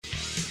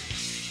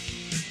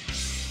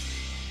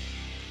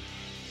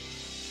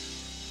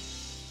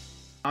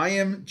I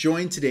am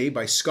joined today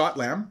by Scott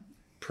Lamb,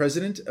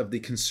 President of the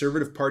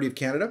Conservative Party of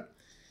Canada.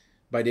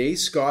 By day,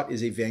 Scott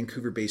is a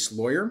Vancouver-based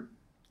lawyer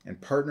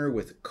and partner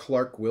with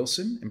Clark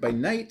Wilson. And by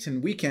night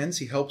and weekends,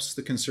 he helps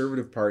the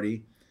Conservative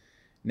Party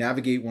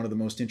navigate one of the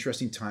most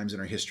interesting times in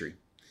our history.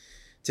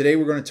 Today,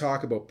 we're going to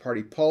talk about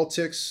party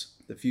politics,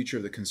 the future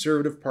of the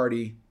Conservative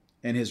Party,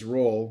 and his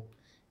role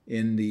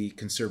in the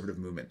conservative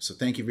movement. So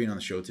thank you for being on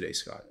the show today,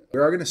 Scott. We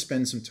are going to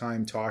spend some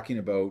time talking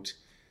about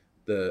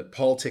the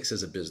politics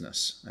as a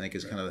business, I think,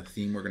 is kind of the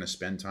theme we're going to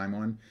spend time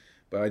on.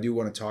 But I do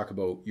want to talk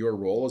about your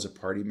role as a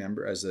party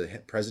member, as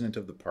the president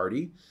of the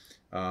party.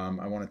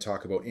 I want to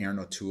talk about Erin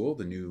O'Toole,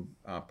 the new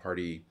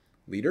party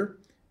leader,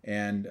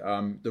 and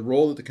the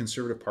role that the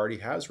Conservative Party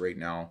has right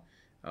now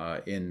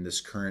in this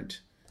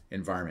current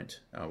environment.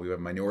 We have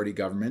a minority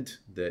government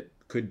that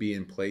could be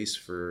in place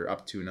for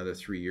up to another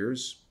 3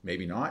 years,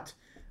 maybe not.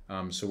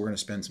 So we're going to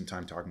spend some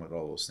time talking about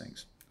all those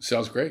things.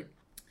 Sounds great.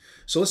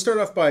 So let's start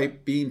off by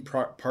being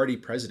party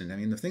president. I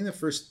mean, the thing that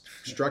first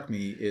struck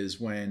me is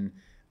when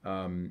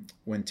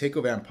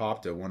Taco Van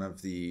Popta, one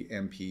of the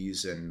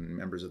MPs and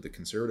members of the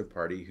Conservative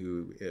Party,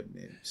 who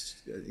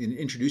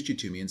introduced you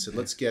to me and said,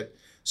 let's get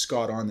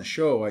Scott on the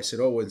show. I said,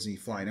 oh, when's he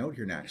flying out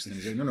here next? And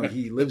he said, no,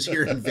 he lives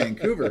here in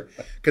Vancouver.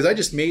 Because I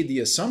just made the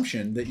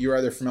assumption that you're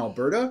either from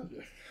Alberta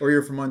or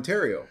you're from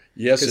Ontario.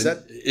 Yes,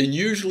 and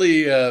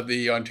usually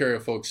the Ontario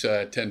folks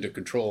tend to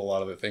control a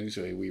lot of the things.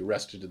 We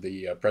wrested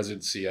the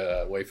presidency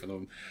away from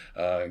them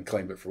and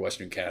claimed it for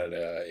Western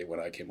Canada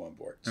when I came on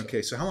board. So.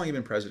 Okay, so how long have you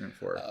been president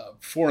for?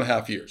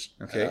 4.5 years.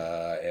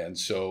 Okay. And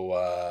so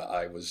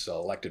I was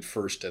elected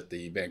first at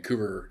the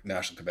Vancouver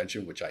National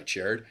Convention, which I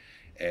chaired,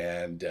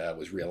 and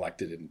was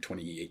reelected in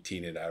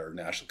 2018 at our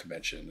national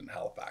convention in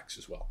Halifax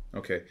as well.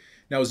 Okay.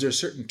 Now, is there a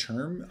certain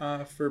term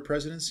for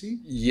presidency?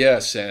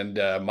 Yes, and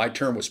my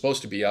term was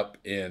supposed to be up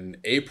in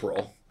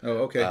April.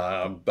 Oh, okay.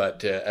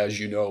 But as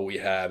you know, we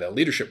had a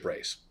leadership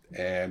race.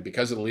 And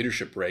because of the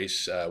leadership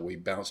race, we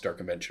bounced our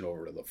convention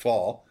over to the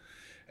fall.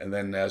 And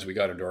then as we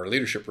got into our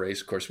leadership race,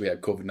 of course, we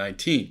had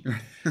COVID-19.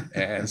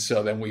 And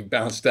so then we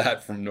bounced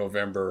that from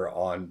November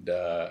on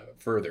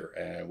further.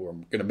 And we're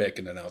going to make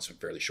an announcement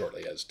fairly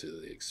shortly as to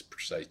the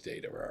precise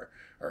date of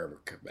our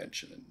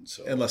convention. And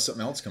so, unless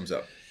something else comes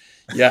up.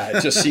 Yeah,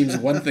 it just seems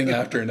one thing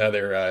after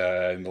another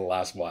in the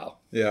last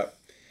while. Yeah.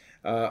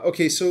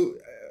 Okay, so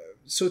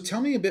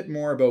tell me a bit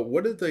more about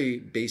what are the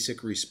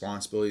basic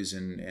responsibilities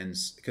and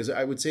because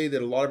I would say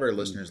that a lot of our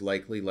listeners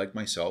likely, like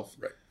myself,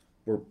 right,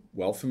 we're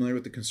well familiar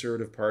with the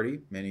Conservative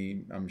Party.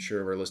 Many, I'm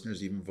sure, of our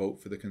listeners even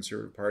vote for the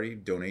Conservative Party,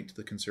 donate to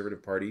the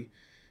Conservative Party.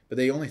 But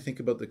they only think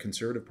about the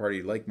Conservative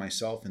Party, like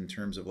myself, in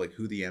terms of like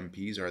who the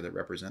MPs are that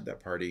represent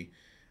that party.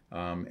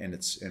 And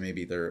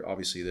maybe they're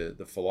obviously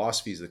the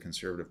philosophies of the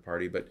Conservative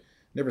Party, but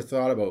never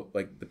thought about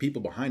like the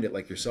people behind it,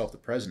 like yourself, the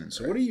president.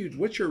 So right.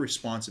 What's your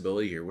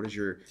responsibility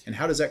here? And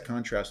how does that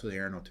contrast with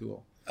Erin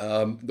O'Toole?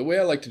 The way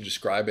I like to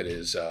describe it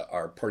is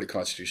our party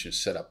constitution is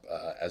set up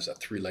as a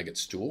three-legged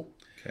stool.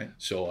 Okay.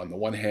 So on the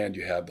one hand,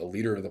 you have the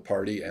leader of the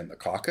party and the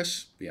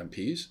caucus, the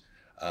MPs,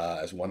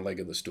 as one leg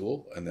of the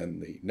stool. And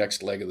then the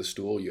next leg of the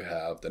stool, you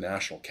have the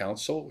National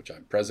Council, which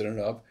I'm president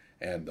of,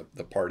 and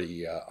the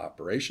party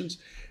operations.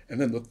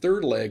 And then the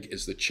third leg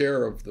is the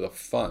chair of the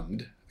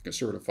fund, the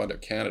Conservative Fund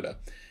of Canada,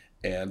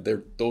 and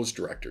they're those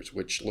directors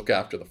which look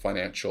after the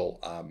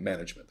financial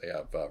management. They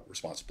have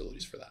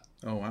responsibilities for that.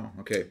 Oh, wow.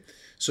 Okay.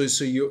 So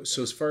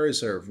as far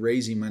as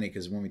raising money,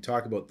 because when we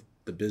talk about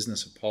the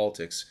business of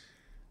politics,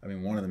 I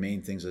mean, one of the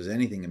main things as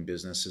anything in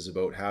business is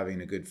about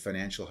having a good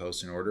financial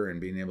house in order and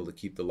being able to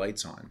keep the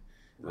lights on.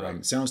 Right.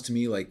 It sounds to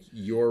me like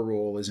your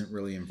role isn't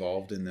really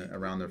involved in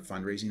around the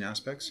fundraising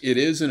aspects. It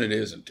is and it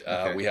isn't.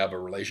 Okay. We have a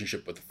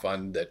relationship with the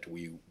fund that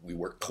we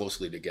work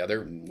closely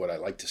together. And what I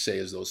like to say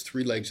is those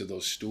three legs of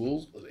those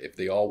stools, if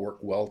they all work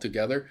well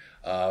together,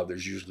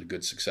 there's usually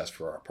good success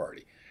for our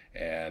party.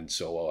 And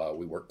so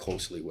we work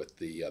closely with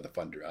the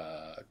fund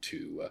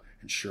to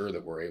ensure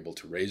that we're able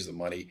to raise the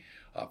money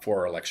for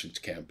our elections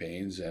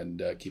campaigns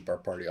and keep our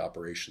party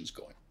operations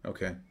going.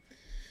 Okay.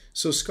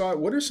 So, Scott,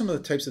 what are some of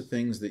the types of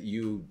things that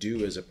you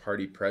do as a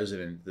party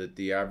president that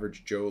the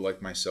average Joe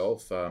like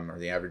myself or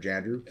the average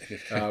Andrew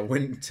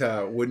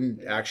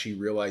wouldn't actually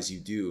realize you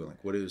do?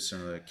 Like, what are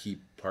some of the key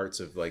parts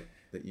of like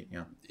that?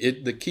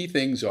 The key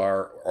things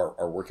are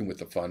working with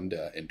the fund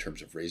in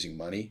terms of raising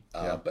money,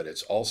 but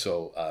it's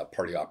also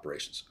party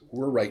operations.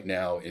 We're right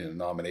now in a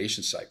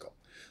nomination cycle,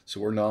 so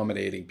we're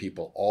nominating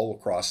people all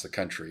across the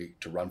country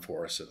to run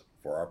for us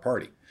for our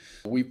party.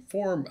 We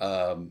form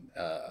a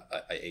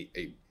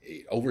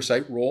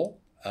oversight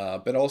role,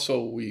 but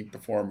also we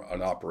perform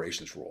an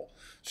operations role.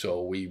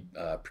 So we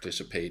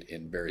participate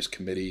in various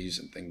committees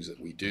and things that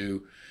we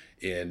do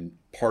in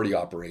party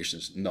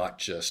operations, not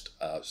just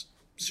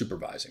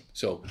supervising.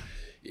 So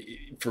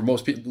for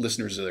most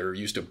listeners that are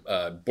used to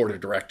board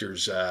of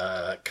directors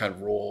kind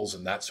of roles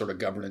and that sort of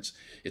governance,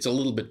 it's a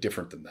little bit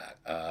different than that.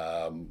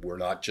 We're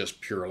not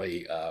just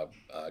purely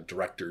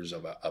directors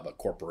of a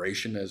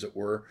corporation, as it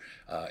were,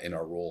 in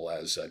our role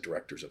as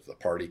directors of the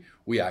party.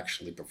 We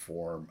actually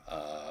perform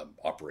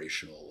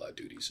operational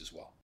duties as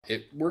well.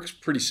 It works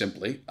pretty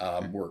simply.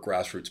 We're a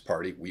grassroots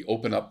party. We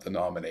open up the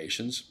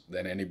nominations,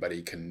 then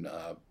anybody can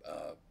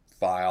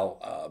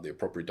file the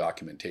appropriate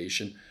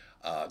documentation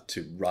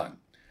to run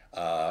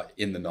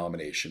in the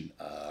nomination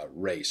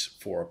race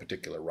for a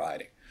particular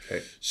riding.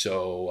 Okay.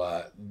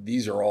 So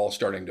these are all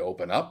starting to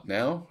open up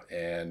now,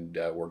 and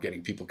we're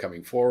getting people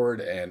coming forward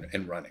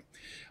and running.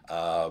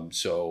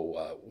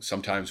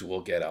 Sometimes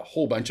we'll get a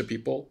whole bunch of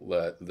people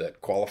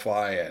that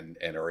qualify and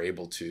are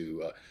able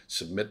to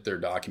submit their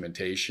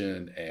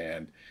documentation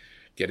and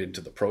get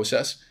into the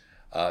process.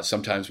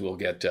 Sometimes we'll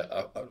get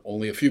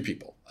only a few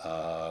people,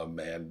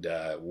 and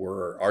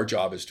our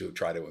job is to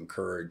try to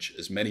encourage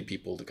as many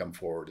people to come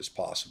forward as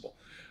possible.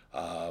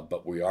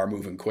 But we are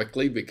moving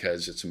quickly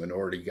because it's a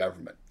minority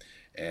government,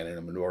 and in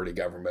a minority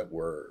government,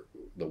 where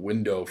the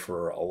window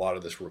for a lot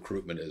of this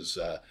recruitment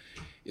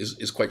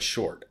is quite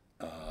short.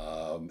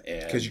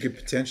 Because you could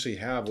potentially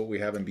have what we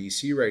have in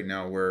BC right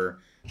now, where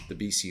the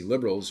BC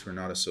Liberals, who are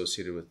not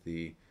associated with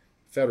the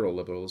federal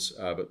Liberals,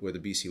 but where the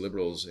BC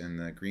Liberals and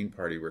the Green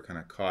Party were kind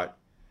of caught,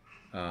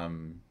 I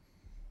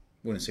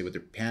wouldn't say with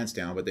their pants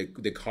down, but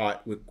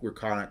were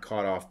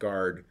caught off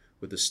guard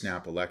with the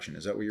snap election.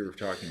 Is that what you were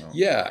talking about?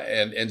 Yeah,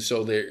 and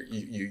so there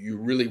you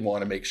really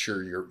want to make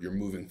sure you're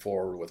moving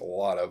forward with a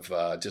lot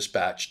of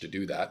dispatch to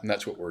do that, and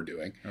that's what we're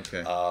doing.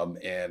 Okay.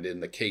 And in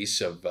the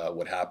case of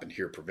what happened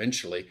here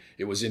provincially,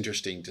 it was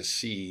interesting to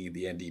see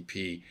the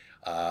NDP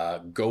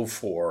go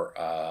for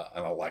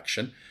an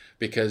election,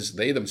 because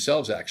they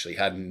themselves actually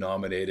hadn't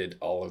nominated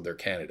all of their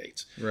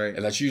candidates. Right.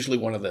 And that's usually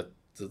one of the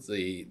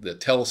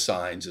tell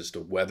signs as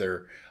to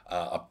whether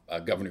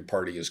a governing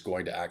party is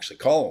going to actually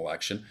call an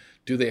election.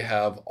 Do they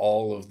have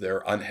all of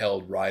their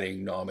unheld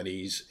riding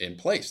nominees in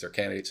place, their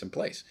candidates in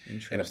place?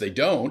 And if they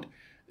don't,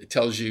 it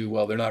tells you,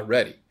 well, they're not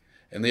ready.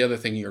 And the other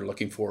thing you're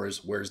looking for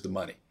is, where's the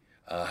money?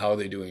 How are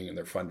they doing in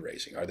their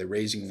fundraising? Are they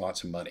raising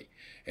lots of money?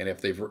 And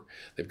if they've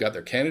got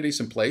their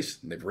candidates in place,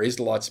 and they've raised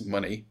lots of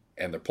money,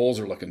 and their polls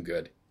are looking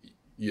good,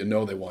 you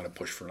know they want to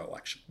push for an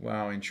election.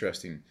 Wow,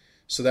 interesting.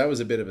 So that was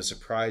a bit of a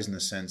surprise in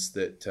the sense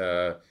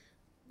that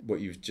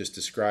what you've just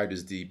described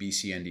is the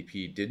BC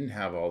NDP didn't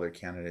have all their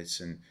candidates.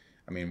 And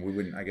I mean, we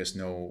wouldn't, I guess,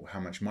 know how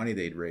much money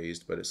they'd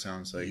raised, but it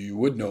sounds like... You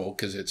would know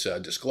because it's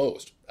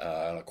disclosed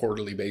on a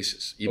quarterly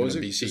basis, even in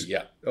BC.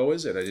 Yeah. Oh,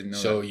 is it? I didn't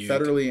know that.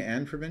 Federally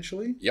and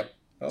provincially? Yep.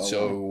 Oh,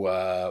 so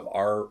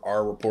wow.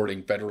 Our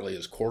reporting federally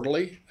is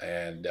quarterly,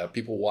 and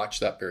people watch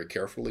that very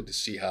carefully to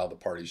see how the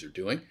parties are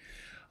doing.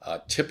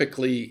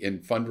 Typically, in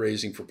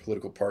fundraising for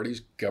political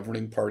parties,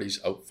 governing parties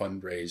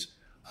out-fundraise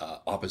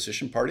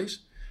opposition parties.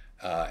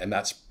 And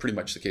that's pretty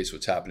much the case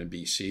what's happened in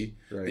BC.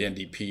 Right. The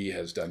NDP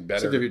has done better.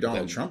 Except if you're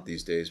Donald Trump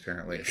these days,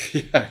 apparently.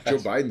 Yeah. Joe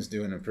Biden's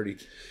doing a pretty...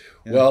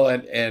 Yeah. Well,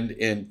 and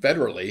in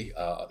federally,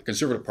 the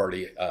Conservative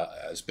Party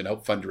has been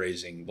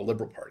out-fundraising the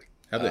Liberal Party.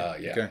 Have they?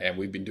 Yeah, okay. And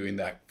we've been doing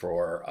that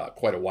for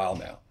quite a while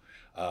now.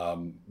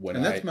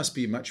 That must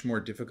be much more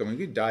difficult. I mean,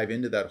 we could dive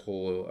into that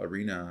whole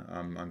arena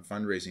on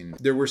fundraising.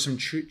 There were some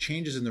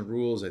changes in the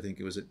rules. I think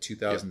it was at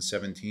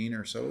 2017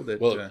 or so.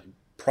 That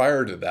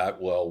prior to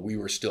that, we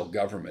were still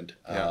government,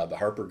 the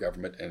Harper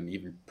government, and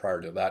even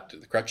prior to that, to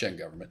the Chrétien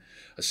government,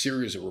 a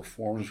series of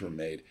reforms were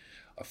made.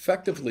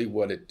 Effectively,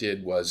 what it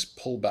did was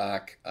pull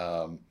back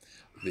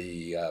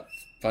the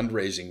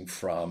fundraising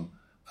from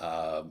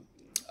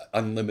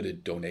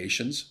unlimited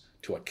donations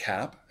to a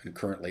cap, and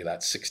currently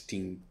that's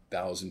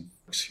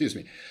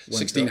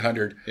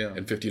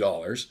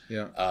 $1,650.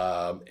 Yeah.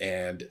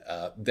 And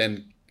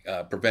then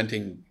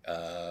preventing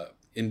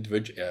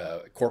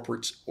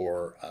corporates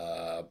or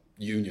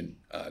union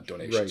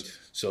donations. Right.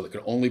 So there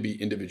could only be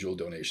individual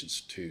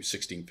donations to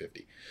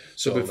 $1,650.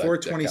 So before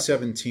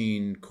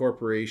 2017,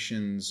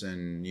 corporations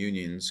and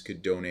unions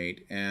could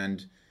donate,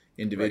 and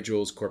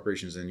individuals,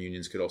 corporations, and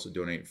unions could also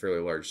donate fairly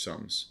large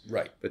sums.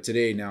 Right. But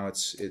today, now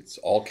it's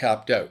all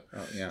capped out. Oh,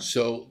 yeah.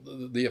 So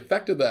the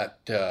effect of that,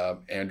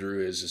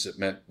 Andrew, is it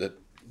meant that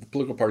the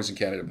political parties in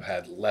Canada have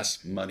had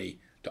less money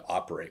to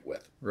operate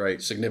with.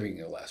 Right.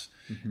 Significantly less.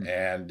 Mm-hmm.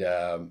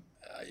 And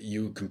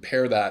you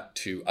compare that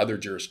to other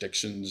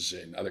jurisdictions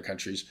in other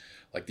countries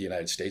like the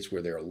United States,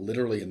 where they're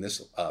literally in this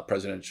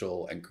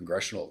presidential and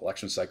congressional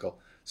election cycle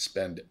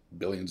spend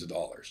billions of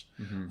dollars.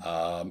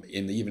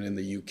 Mm-hmm. Even in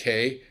the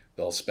UK,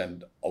 they'll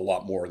spend a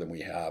lot more than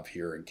we have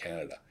here in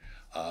Canada.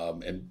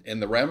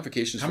 And the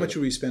ramifications... How much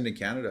do we spend in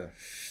Canada?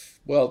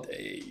 Well,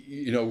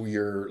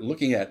 you're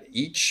looking at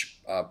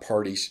each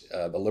party,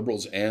 the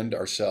Liberals and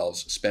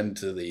ourselves, spend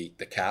to the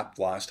cap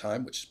last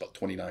time, which is about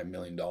 $29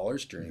 million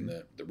during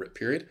the RIP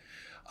period.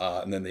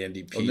 And then the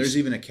NDP... Oh, there's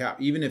even a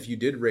cap. Even if you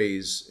did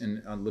raise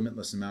a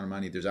limitless amount of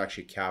money, there's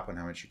actually a cap on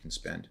how much you can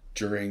spend.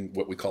 During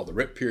what we call the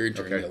RIP period,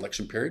 during the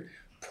election period.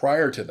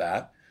 Prior to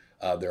that,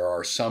 there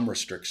are some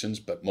restrictions,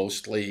 but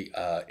mostly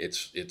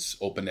it's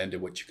open-ended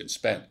what you can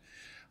spend.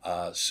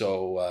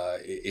 So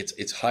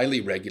it's highly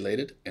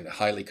regulated and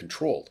highly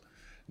controlled.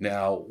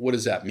 Now, what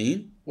does that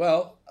mean?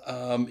 Well,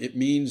 it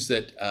means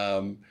that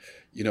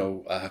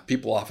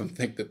people often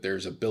think that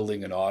there's a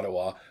building in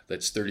Ottawa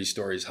that's 30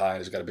 stories high and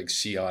has got a big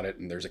C on it,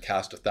 and there's a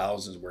cast of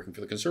thousands working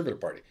for the Conservative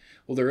Party.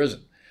 Well, there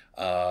isn't.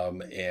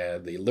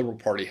 And the Liberal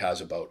Party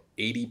has about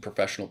 80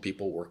 professional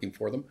people working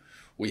for them.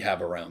 We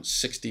have around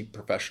 60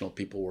 professional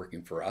people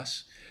working for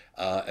us,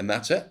 and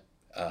that's it.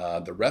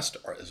 The rest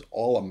is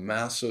all a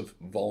massive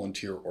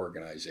volunteer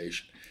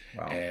organization,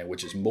 Wow. and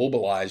which is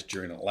mobilized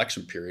during an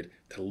election period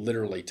to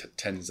literally to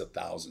tens of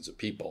thousands of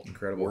people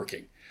Incredible.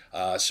 working.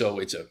 So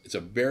it's a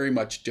very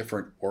much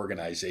different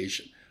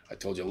organization. I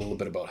told you a little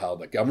bit about how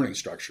the governing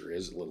structure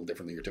is a little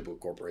different than your typical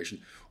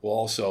corporation. Well,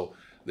 also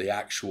the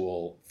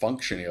actual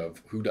functioning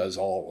of who does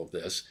all of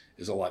this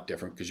is a lot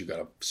different because you've got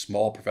a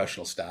small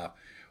professional staff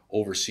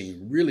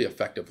overseeing really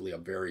effectively a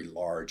very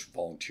large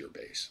volunteer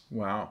base.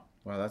 Wow.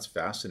 Wow, that's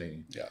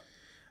fascinating. Yeah.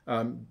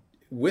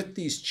 With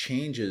these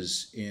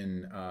changes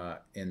in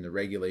the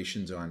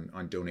regulations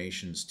on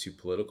donations to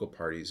political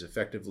parties,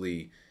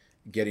 effectively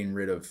getting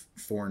rid of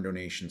foreign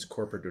donations,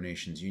 corporate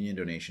donations, union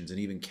donations, and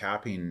even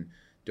capping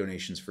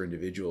donations for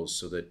individuals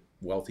so that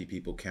wealthy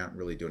people can't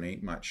really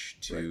donate much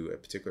to a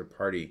particular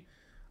party,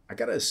 I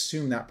got to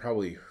assume that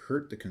probably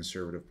hurt the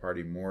Conservative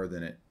Party more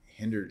than it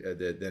hindered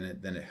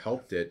than it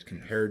helped it,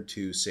 compared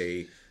to,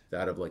 say,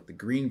 that of like the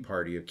Green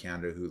Party of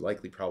Canada, who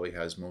likely probably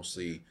has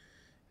mostly,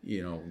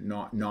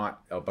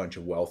 not a bunch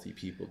of wealthy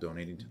people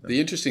donating to them. The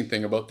interesting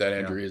thing about that,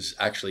 Andrew, is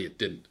actually it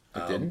didn't.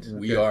 It didn't?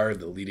 We are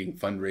the leading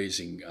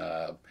fundraising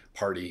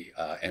party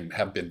and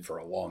have been for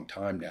a long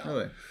time now.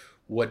 Really?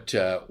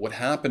 What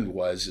happened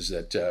is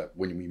that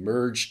when we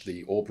merged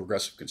the old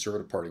Progressive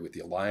Conservative Party with the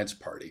Alliance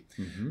Party,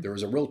 there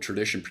was a real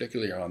tradition,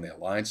 particularly on the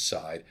Alliance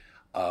side,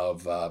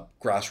 of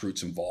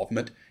grassroots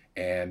involvement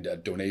and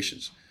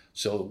donations.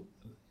 So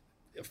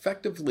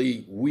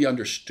effectively, we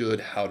understood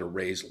how to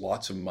raise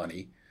lots of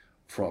money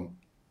from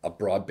a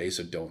broad base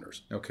of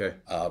donors. Okay.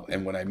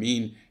 And what I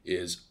mean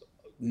is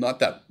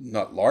not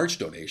large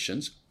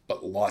donations,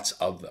 but lots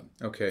of them.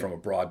 Okay. From a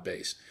broad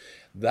base.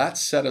 That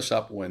set us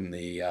up when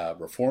the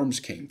reforms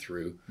came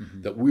through,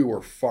 that we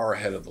were far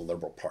ahead of the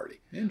Liberal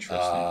Party. Interesting.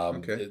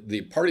 Okay.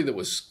 The party that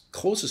was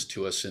closest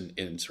to us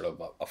in sort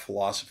of a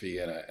philosophy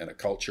and a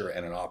culture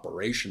and an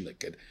operation that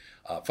could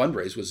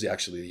fundraise was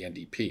actually the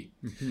NDP.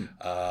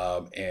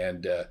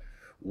 And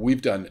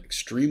we've done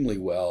extremely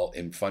well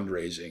in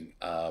fundraising,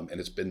 and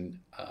it's been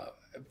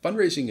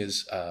fundraising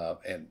is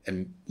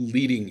and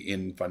leading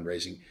in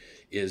fundraising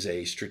is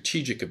a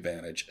strategic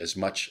advantage as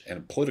much and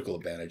a political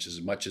advantage as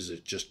much as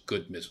it's just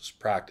good business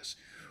practice.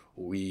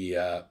 We've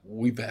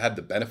had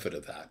the benefit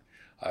of that.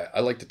 I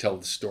like to tell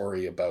the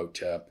story about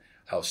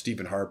how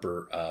Stephen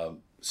Harper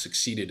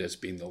succeeded as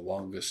being the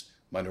longest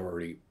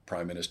minority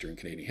prime minister in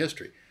Canadian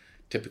history.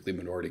 Typically,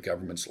 minority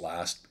governments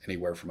last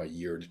anywhere from a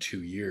year to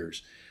 2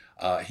 years.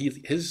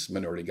 His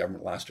minority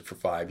government lasted for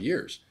 5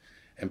 years.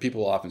 And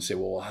people often say,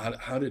 well,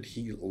 how did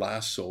he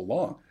last so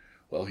long?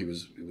 Well, he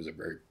was a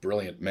very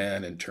brilliant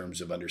man in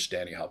terms of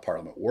understanding how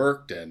Parliament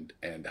worked and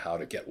how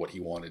to get what he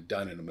wanted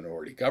done in a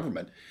minority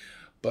government.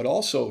 But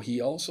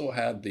he also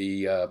had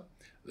the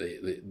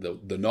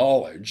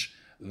knowledge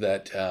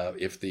that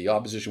if the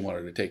opposition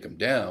wanted to take him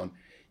down,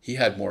 he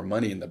had more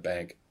money in the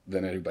bank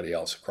than anybody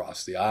else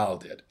across the aisle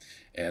did.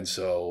 And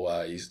so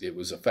it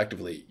was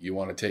effectively, you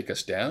want to take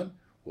us down?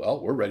 Well,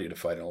 we're ready to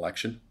fight an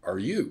election. Are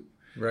you?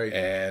 Right.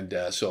 And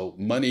so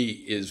money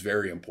is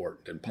very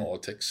important in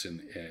politics,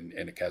 and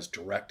it has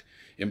direct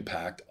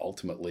impact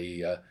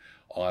ultimately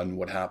on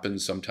what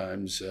happens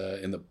sometimes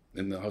in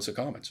the House of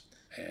Commons.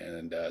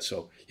 And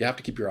so you have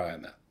to keep your eye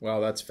on that.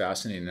 Well, that's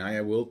fascinating.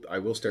 I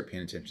will start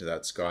paying attention to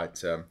that,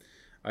 Scott.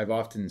 I've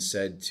often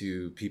said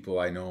to people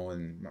I know,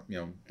 and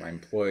my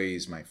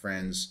employees, my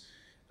friends,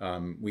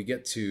 we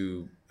get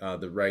to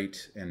the right,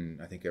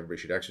 and I think everybody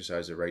should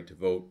exercise the right to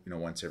vote.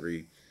 Once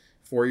every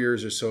 4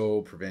 years or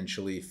so,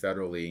 provincially,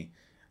 federally.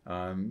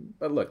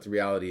 But look, the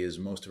reality is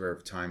most of our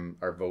time,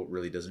 our vote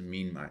really doesn't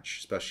mean much,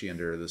 especially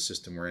under the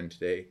system we're in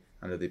today,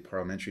 under the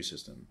parliamentary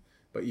system.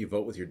 But you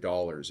vote with your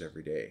dollars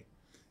every day.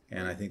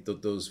 And I think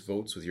that those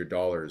votes with your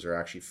dollars are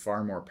actually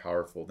far more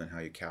powerful than how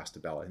you cast a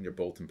ballot. I think they're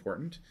both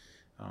important.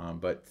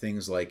 But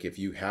things like if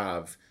you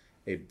have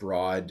a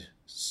broad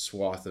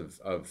swath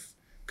of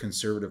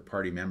Conservative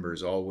Party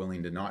members all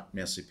willing to not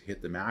necessarily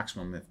hit the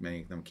maximum, if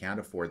many of them can't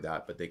afford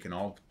that, but they can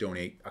all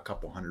donate a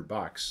couple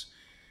 $100,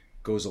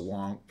 goes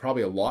along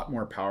probably a lot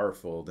more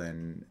powerful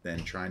than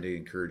trying to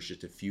encourage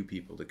just a few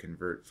people to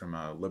convert from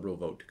a Liberal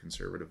vote to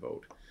Conservative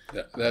vote.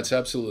 That's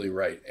absolutely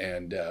right.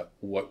 And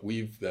what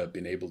we've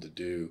been able to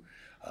do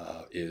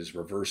is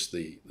reverse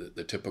the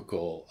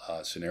typical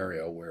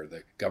scenario where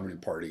the governing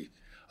party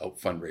out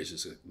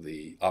fundraises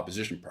the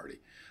opposition party.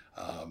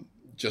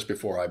 Just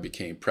before I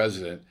became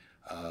president,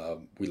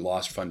 we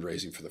lost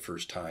fundraising for the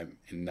first time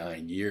in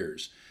 9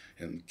 years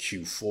in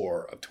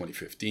Q4 of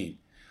 2015.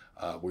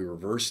 We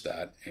reversed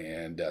that,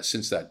 and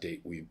since that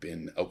date, we've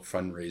been out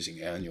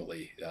fundraising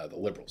annually the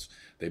Liberals.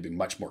 They've been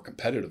much more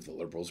competitive, the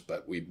Liberals,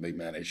 but we've been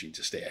managing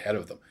to stay ahead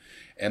of them.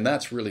 And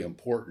that's really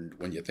important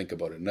when you think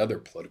about another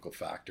political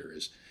factor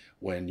is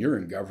when you're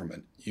in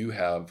government, you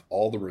have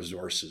all the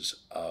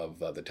resources of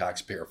the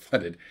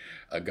taxpayer-funded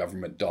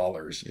government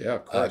dollars. Yeah,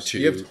 of course.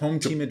 You have home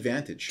team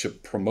advantage to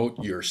promote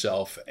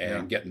yourself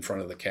and get in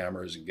front of the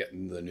cameras and get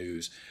in the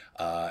news.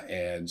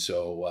 And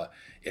so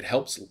it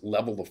helps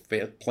level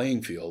the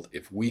playing field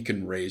if we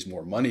can raise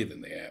more money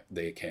than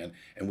they can,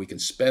 and we can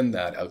spend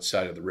that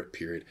outside of the RIP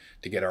period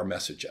to get our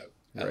message out.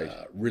 Right.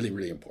 Really,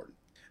 really important.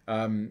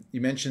 You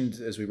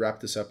mentioned, as we wrap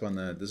this up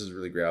this is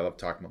really great, I love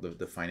talking about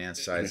the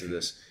finance sides of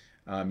this.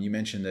 You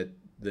mentioned that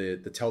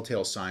the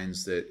telltale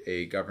signs that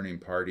a governing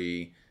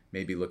party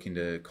may be looking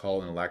to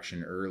call an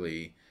election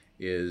early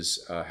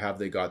is have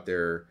they got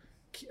their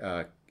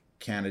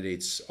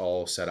candidates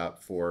all set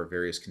up for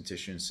various in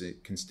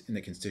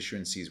the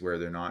constituencies where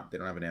they don't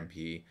have an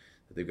MP,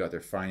 that they've got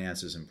their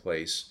finances in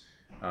place.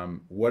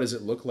 What does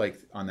it look like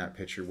on that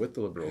picture with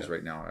the Liberals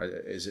right now?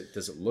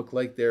 Does it look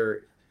like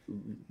they're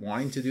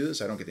wanting to do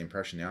this? I don't get the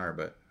impression they are,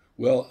 but.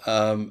 Well,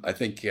 I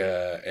think,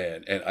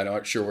 and I'm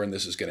not sure when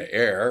this is going to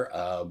air,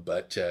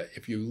 but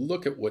if you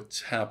look at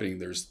what's happening,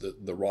 there's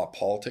the raw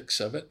politics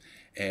of it,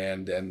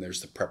 and then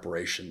there's the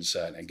preparations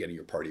and getting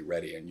your party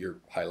ready. And you're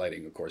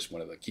highlighting, of course,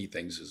 one of the key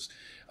things is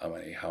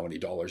how many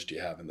dollars do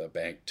you have in the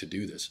bank to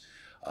do this?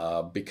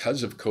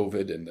 Because of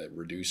COVID and the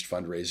reduced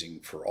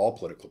fundraising for all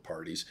political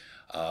parties,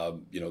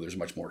 there's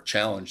much more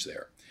challenge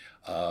there.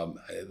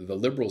 The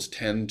Liberals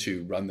tend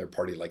to run their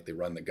party like they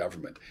run the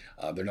government.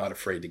 They're not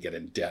afraid to get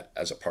in debt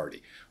as a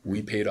party.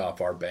 We paid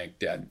off our bank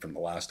debt from the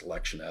last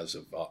election as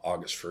of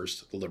August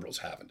 1st. The Liberals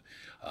haven't.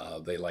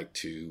 They like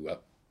to...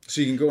 So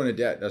you can go into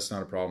debt. That's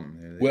not a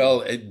problem.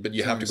 Well, but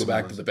you have to go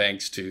back to the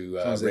banks to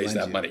raise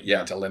that money.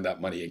 Yeah, to lend that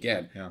money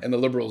again. Yeah. And the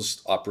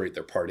Liberals operate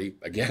their party,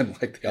 again,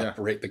 like they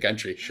operate the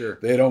country. Sure.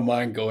 They don't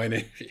mind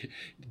going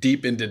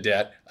deep into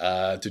debt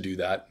to do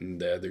that. And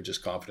they're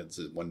just confident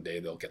that one day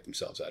they'll get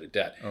themselves out of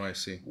debt. Oh, I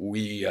see.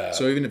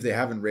 So even if they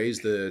haven't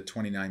raised the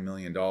 $29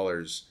 million,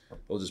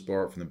 they'll just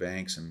borrow it from the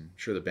banks. And I'm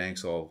sure the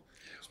banks all...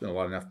 been a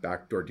lot enough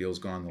backdoor deals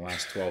going on the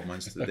last 12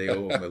 months that they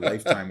owe them a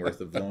lifetime worth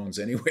of loans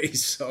anyway.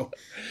 So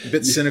a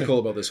bit cynical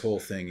about this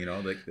whole thing,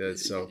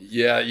 so.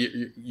 Yeah.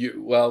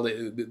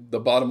 The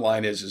bottom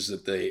line is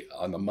that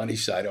on the money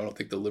side, I don't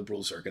think the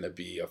Liberals are going to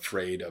be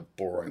afraid of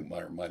borrowing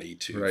more money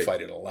to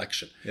fight an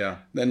election. Yeah.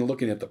 Then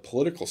looking at the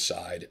political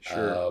side,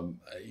 sure.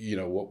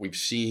 What we've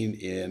seen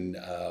in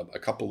a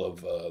couple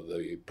of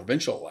the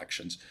provincial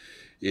elections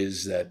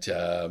is that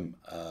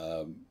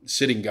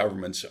sitting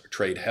governments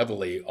trade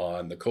heavily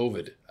on the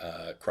COVID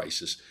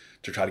crisis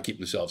to try to keep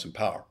themselves in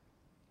power.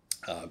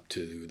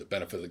 To the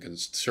benefit of the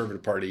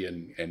Conservative Party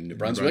in New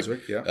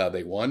Brunswick,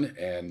 they won,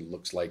 and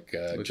looks like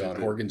John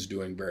Horgan's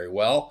doing very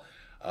well.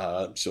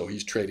 So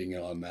he's trading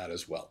on that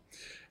as well.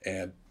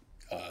 And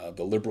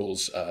the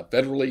Liberals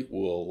federally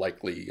will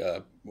likely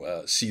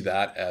see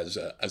that as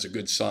a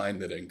good sign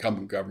that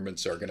incumbent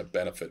governments are going to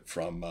benefit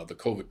from the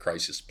COVID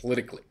crisis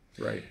politically.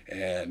 Right.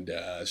 And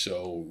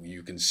so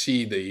you can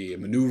see the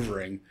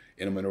maneuvering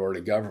in a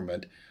minority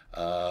government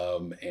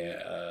of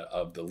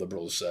the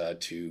Liberals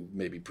to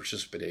maybe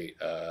precipitate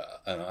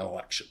an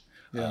election.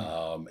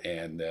 Yeah.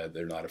 And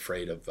they're not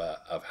afraid of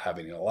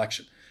having an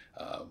election.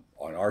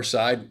 On our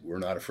side, we're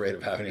not afraid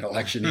of having an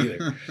election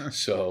either.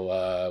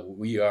 So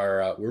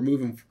we're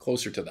moving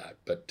closer to that.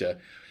 But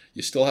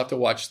you still have to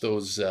watch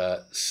those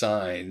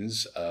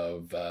signs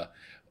of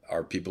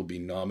are people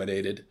being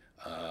nominated?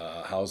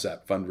 How's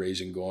that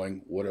fundraising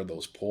going? What are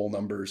those poll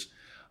numbers?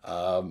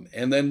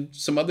 And then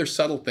some other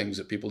subtle things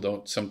that people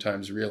don't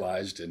sometimes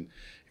realize. And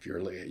if you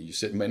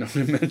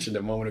mentioned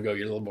a moment ago,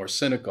 you're a little more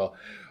cynical.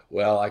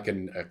 Well, I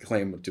can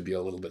claim to be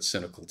a little bit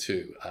cynical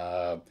too.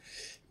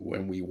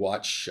 When we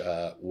watch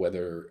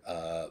whether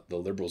the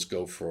Liberals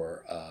go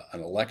for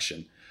an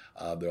election,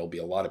 there'll be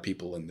a lot of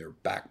people in their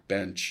back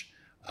bench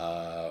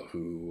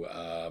who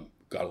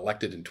got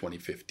elected in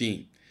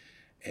 2015.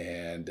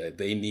 And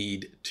they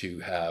need to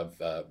have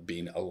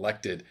been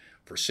elected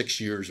for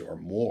 6 years or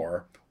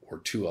more, or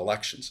 2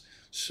 elections.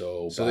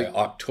 So by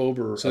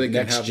October of next year, they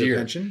can have their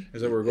pension.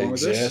 Is that where we're going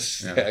with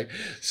this? Yes. Yeah.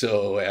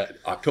 So at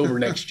October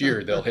next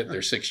year, they'll hit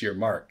their 6-year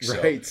mark.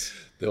 So right.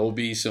 There'll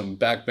be some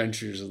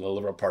backbenchers of the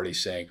Liberal Party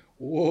saying,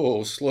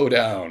 "Whoa, slow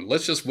down.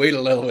 Let's just wait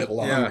a little bit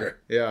longer."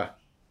 Yeah.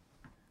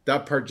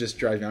 That part just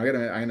drives me. I'm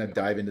gonna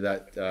dive into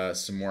that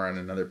some more on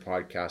another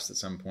podcast at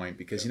some point,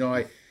 because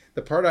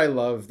the part I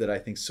love that I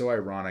think so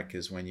ironic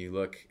is when you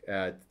look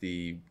at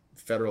the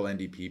federal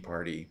NDP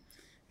party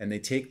and they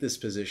take this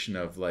position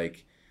of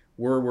like,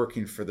 we're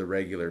working for the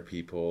regular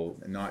people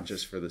and not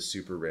just for the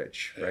super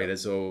rich, right?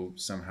 As though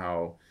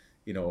somehow,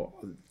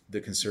 the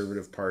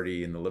Conservative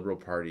Party and the Liberal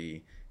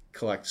Party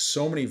collect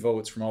so many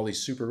votes from all these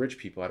super rich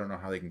people. I don't know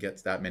how they can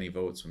get that many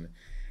votes.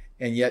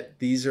 And yet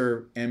these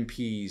are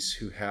MPs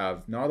who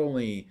have, not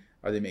only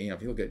are they,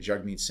 if you look at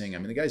Jagmeet Singh,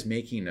 the guy's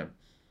making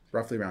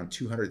roughly around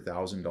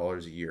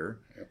 $200,000 a year,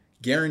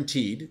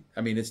 guaranteed.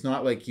 It's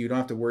not like you don't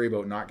have to worry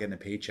about not getting a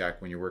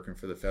paycheck when you're working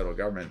for the federal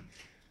government.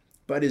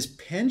 But his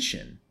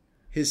pension,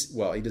 he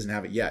doesn't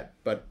have it yet,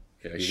 but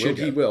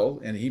he will,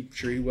 and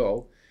he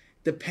will,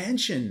 the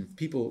pension,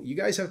 people, you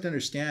guys have to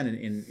understand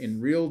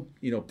in real,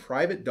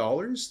 private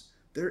dollars,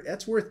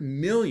 that's worth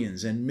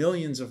millions and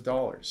millions of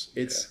dollars.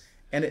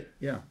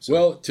 So.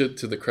 Well, to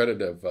the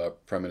credit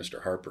of Prime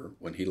Minister Harper,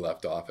 when he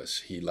left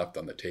office, he left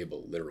on the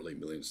table literally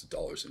millions of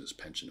dollars in his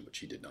pension, which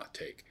he did not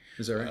take.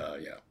 Is that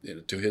right? Yeah.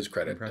 To his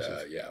credit,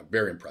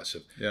 very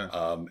impressive. Yeah.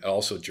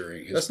 Also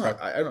during his. That's not.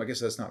 I don't. I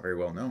guess that's not very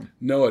well known.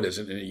 No, it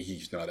isn't. And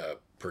he's not a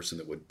person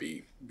that would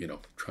be,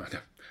 trying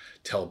to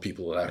tell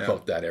people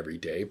about that every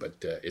day, but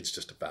it's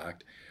just a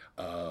fact.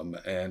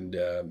 And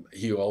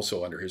he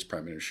also, under his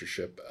prime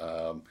ministership,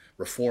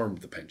 reformed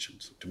the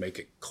pensions to make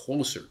it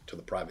closer to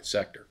the private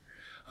sector.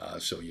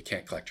 So you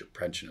can't collect your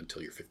pension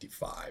until you're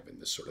 55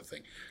 and this sort of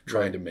thing,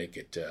 trying to make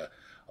it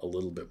a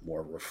little bit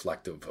more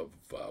reflective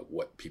of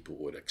what people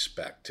would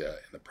expect in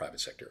the private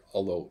sector.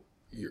 Although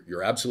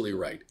you're absolutely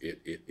right,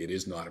 it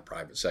is not a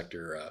private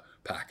sector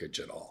package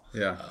at all.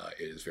 Yeah,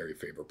 it is very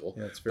favorable.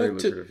 Yeah, it's very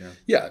lucrative.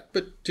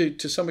 But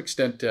to some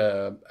extent,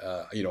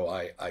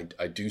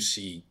 I do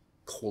see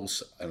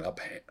close and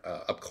up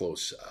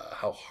close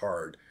how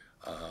hard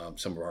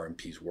some of our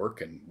MPs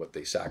work and what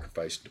they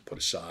sacrifice to put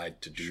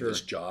aside to do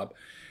this job.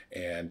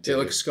 And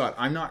look, Scott,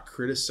 I'm not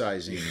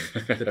criticizing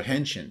the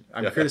pension.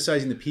 I'm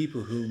criticizing the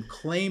people who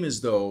claim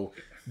as though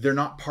they're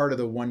not part of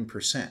the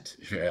 1%.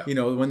 Yeah.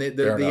 When the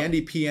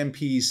NDP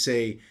MPs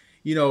say,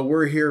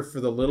 we're here for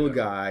the little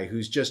guy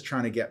who's just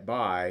trying to get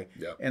by.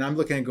 Yeah. And I'm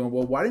looking at it going,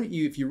 well, why don't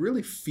you, if you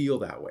really feel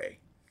that way,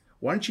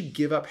 why don't you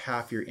give up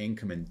half your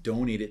income and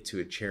donate it to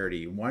a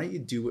charity? Why don't you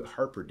do what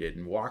Harper did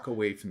and walk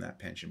away from that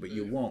pension? But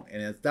you won't,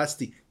 and that's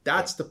the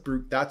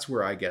brute. That's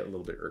where I get a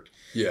little bit irked.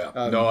 Yeah,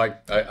 no,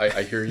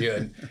 I hear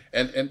you,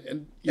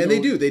 and they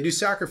do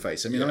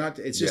sacrifice. I mean, I'm not.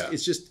 It's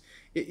just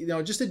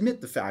just admit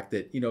the fact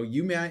that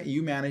you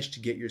managed to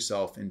get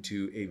yourself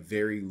into a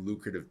very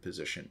lucrative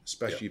position,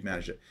 especially you've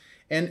managed it,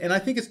 and I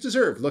think it's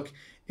deserved. Look,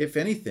 if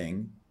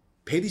anything,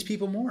 pay these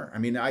people more. I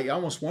mean, I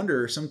almost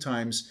wonder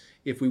sometimes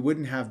if we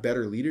wouldn't have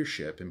better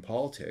leadership in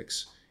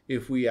politics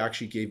if we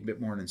actually gave a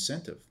bit more an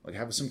incentive, like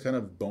have some kind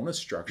of bonus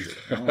structure.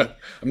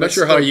 I'm not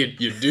sure how you'd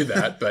do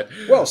that, but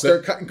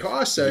start cutting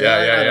costs. I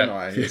don't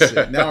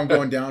know. Now I'm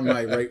going down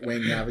my right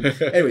wing avenue.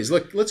 Anyways,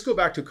 look, let's go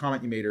back to a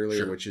comment you made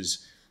earlier, which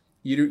is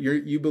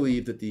you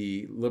believe that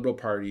the Liberal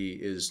Party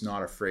is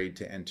not afraid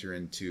to enter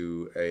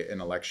into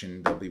an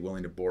election. They'll be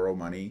willing to borrow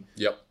money.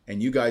 Yep.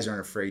 And you guys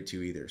aren't afraid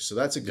to either. So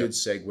that's a good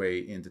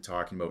segue into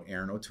talking about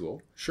Erin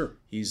O'Toole. Sure.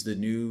 He's the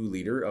new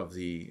leader of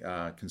the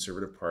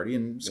Conservative Party.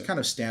 And it's kind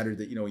of standard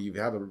that, you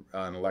have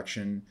an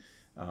election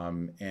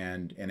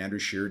and Andrew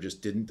Scheer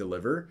just didn't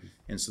deliver.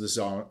 And so this is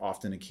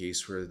often a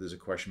case where there's a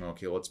question,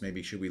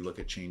 should we look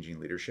at changing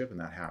leadership? And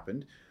that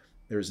happened.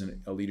 There was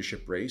a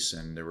leadership race,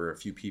 and there were a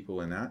few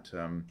people in that,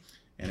 and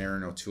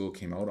Erin O'Toole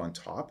came out on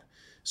top.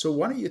 So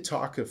why don't you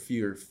talk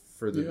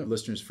for the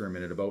listeners for a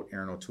minute about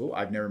Erin O'Toole?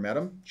 I've never met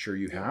him. Sure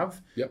you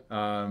have. Yep.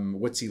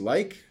 What's he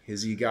like?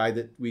 Is he a guy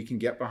that we can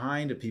get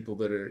behind, a people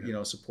that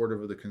are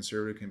supportive of the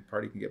Conservative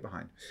Party can get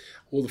behind?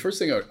 Well, the first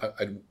thing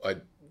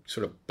I'd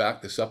sort of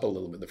back this up a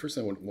little bit. The first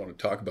thing I want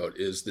to talk about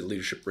is the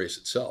leadership race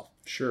itself.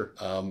 Sure.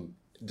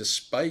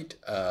 Despite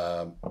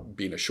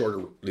being a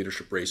shorter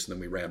leadership race than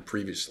we ran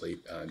previously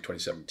in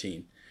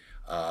 2017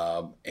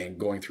 and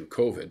going through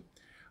COVID,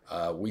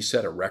 we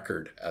set a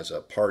record as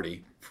a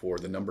party for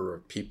the number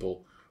of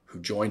people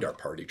who joined our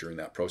party during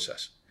that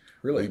process.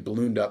 Really? We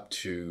ballooned up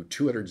to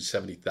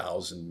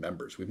 270,000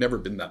 members. We've never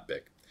been that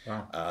big.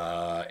 Wow.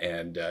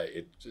 And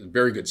it's a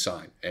very good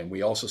sign. And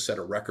we also set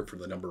a record for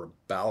the number of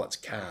ballots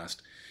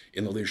cast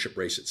in the leadership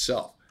race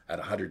itself at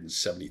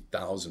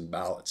 170,000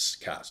 ballots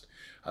cast.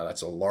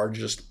 That's the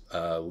largest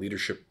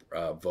leadership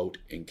vote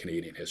in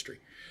Canadian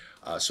history.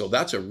 So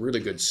that's a really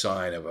good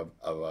sign of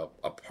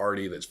a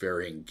party that's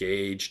very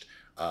engaged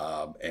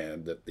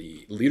and that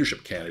the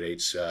leadership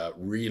candidates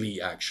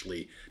really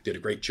actually did a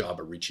great job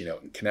of reaching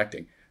out and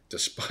connecting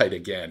despite,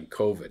 again,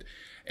 COVID.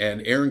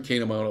 And Erin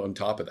came out on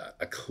top of that,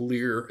 a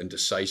clear and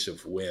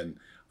decisive win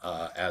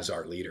as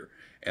our leader.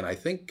 And I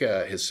think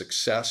his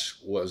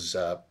success was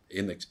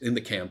in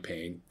the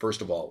campaign,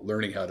 first of all,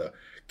 learning how to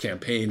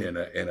campaign in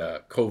a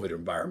COVID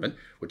environment,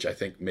 which I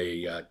think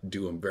may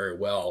do him very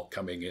well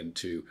coming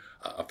into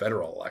a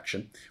federal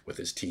election with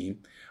his team.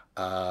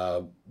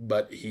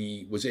 But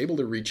he was able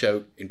to reach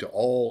out into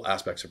all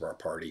aspects of our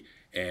party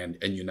and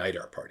unite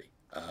our party.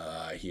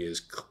 He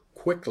has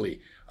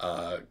quickly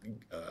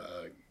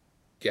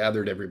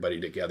gathered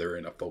everybody together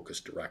in a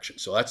focused direction.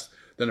 So that's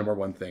the number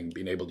one thing,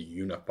 being able to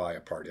unify a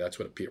party. That's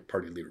what a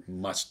party leader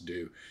must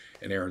do.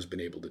 And Erin's been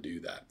able to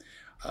do that.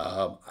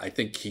 I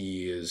think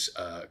he has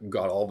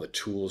got all the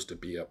tools to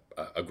be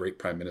a great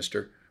prime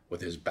minister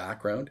with his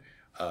background.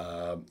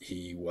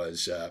 He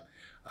was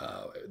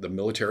the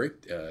military,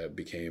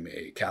 became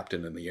a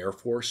captain in the Air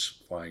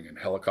Force, flying in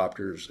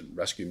helicopters and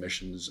rescue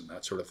missions and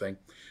that sort of thing.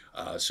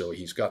 So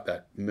he's got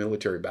that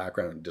military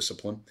background and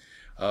discipline.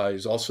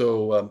 He's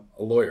also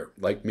a lawyer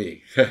like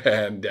me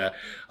and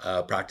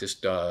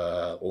practiced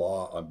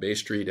law on Bay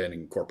Street and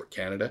in corporate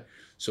Canada.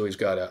 So he's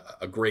got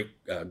a great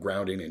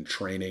grounding in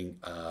training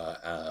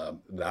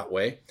that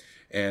way.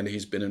 And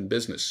he's been in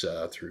business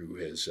through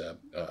his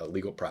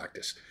legal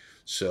practice.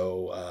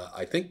 So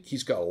I think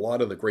he's got a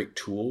lot of the great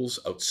tools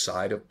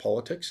outside of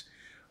politics.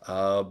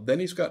 Then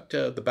he's got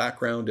the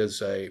background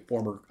as a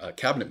former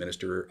cabinet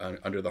minister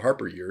under the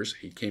Harper years.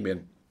 He came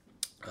in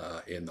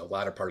the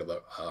latter part of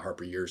the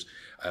Harper years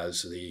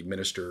as the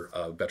Minister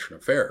of Veteran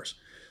Affairs.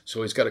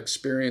 So he's got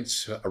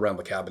experience around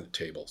the cabinet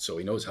table. So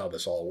he knows how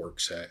this all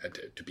works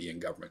to be in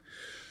government.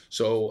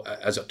 So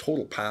as a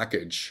total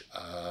package,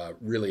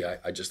 really,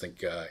 I just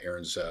think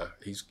Aaron's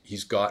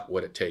he's got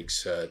what it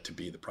takes to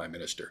be the prime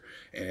minister,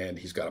 and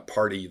he's got a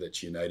party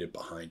that's united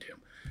behind him,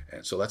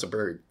 and so that's a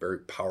very, very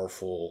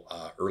powerful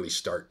early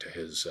start to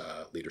his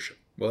leadership.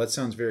 Well, that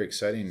sounds very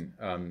exciting.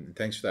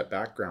 Thanks for that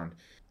background.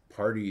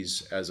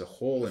 Parties as a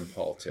whole in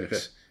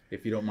politics,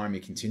 if you don't mind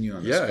me continue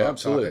on this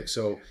absolutely. topic.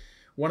 So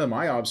one of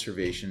my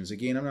observations,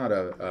 again, I'm not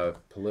a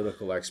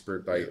political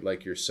expert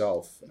like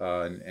yourself,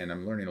 and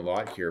I'm learning a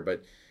lot here,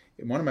 but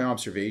one of my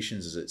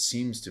observations is it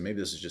seems to, maybe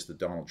this is just the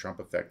Donald Trump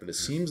effect, but it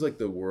seems like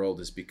the world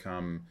has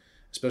become,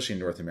 especially in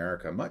North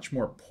America, much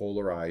more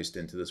polarized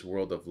into this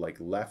world of like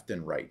left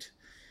and right,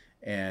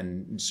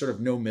 and sort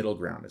of no middle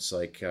ground. It's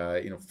like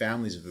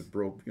families have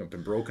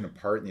been broken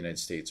apart in the United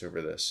States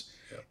over this.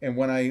 Yeah. And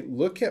when I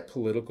look at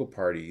political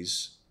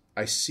parties,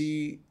 I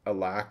see a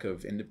lack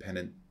of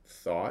independent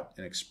thought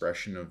and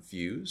expression of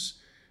views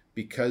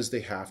because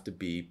they have to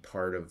be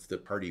part of the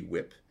party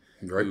whip.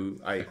 Right. Who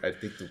I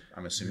think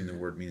I'm assuming the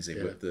word means they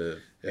whip the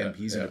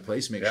MPs into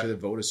place, make sure they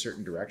vote a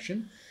certain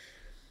direction.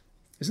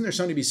 Isn't there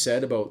something to be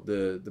said about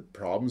the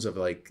problems of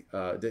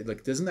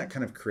doesn't that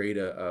kind of create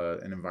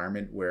an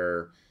environment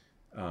where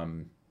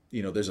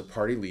there's a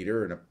party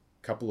leader and a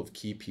couple of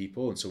key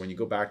people, and so when you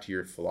go back to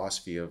your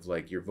philosophy of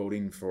like you're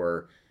voting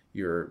for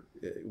your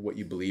what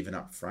you believe in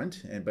up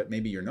front, but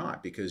maybe you're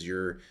not because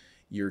you're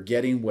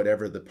getting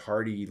whatever the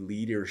party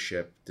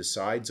leadership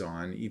decides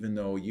on, even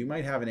though you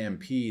might have an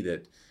MP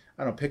that,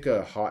 I don't know, pick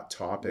a hot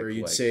topic where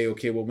you'd say,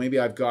 okay, well, maybe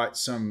I've got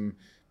some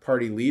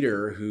party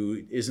leader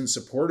who isn't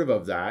supportive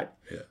of that,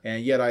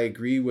 and yet I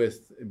agree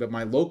with, but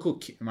my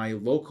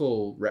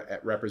local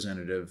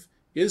representative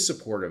is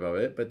supportive of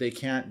it, but they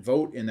can't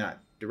vote in that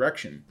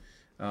direction.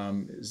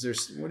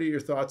 What are your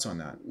thoughts on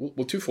that?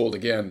 Well, twofold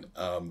again.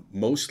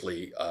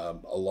 Mostly,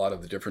 a lot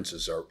of the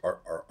differences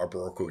are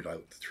brokered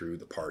out through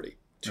the party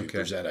to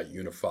present a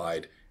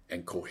unified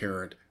and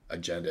coherent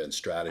agenda and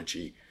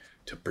strategy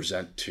to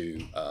present to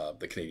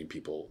the Canadian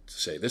people to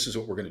say, this is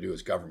what we're going to do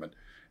as government.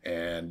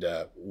 And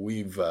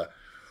we've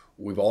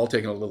all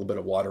taken a little bit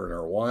of water in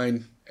our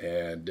wine,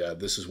 and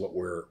this is what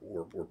we're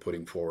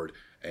putting forward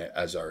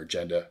as our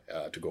agenda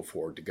to go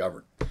forward to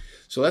govern.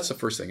 So that's the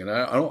first thing. And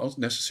I don't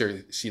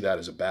necessarily see that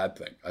as a bad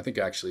thing. I think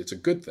actually it's a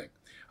good thing.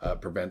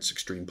 Prevents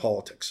extreme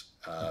politics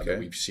that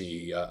we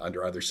see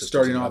under other systems.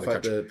 Starting off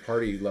at the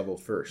party level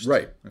first.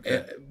 Right.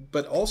 Okay.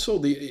 But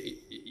also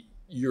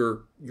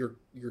your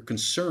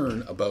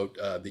concern about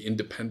the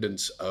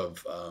independence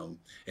of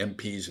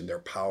MPs and their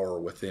power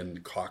within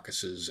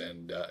caucuses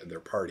and their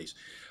parties.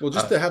 Well,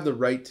 just to have the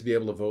right to be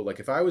able to vote. Like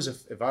if I was a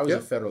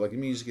federal, like let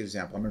me just give an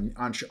example. I'm an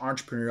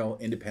entrepreneurial,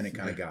 independent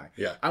kind of guy.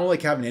 Yeah. I don't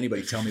like having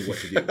anybody tell me what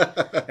to do,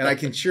 and I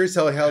can sure as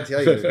hell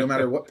tell you, no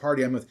matter what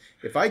party I'm with,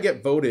 if I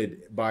get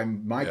voted by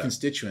my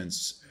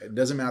constituents, it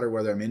doesn't matter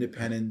whether I'm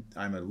independent,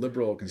 I'm a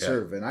liberal or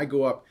conservative, and I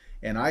go up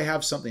and I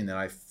have something that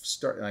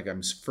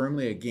I'm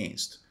firmly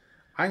against,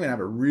 I'm going to have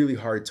a really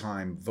hard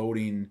time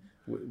voting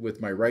with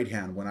my right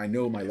hand when I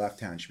know my left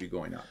hand should be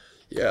going up.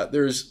 Yeah,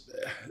 there's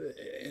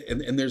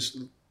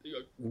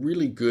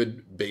really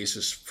good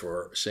basis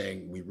for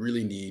saying we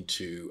really need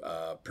to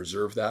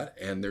preserve that.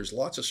 And there's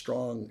lots of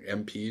strong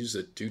MPs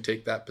that do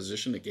take that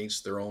position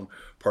against their own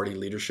party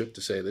leadership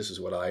to say, this is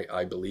what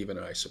I believe in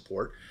and I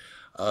support.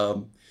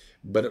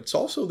 But it's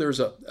also, there's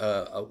a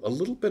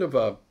little bit of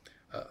I'll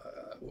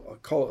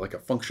call it like a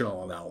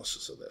functional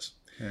analysis of this.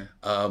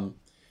 Yeah.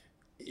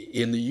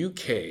 In the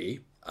UK,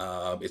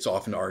 it's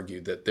often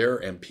argued that their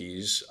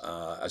MPs,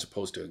 as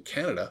opposed to in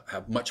Canada,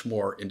 have much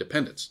more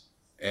independence,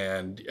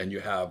 and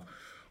you have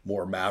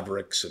more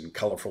mavericks and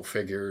colorful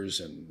figures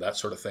and that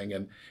sort of thing,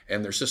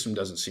 and their system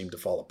doesn't seem to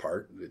fall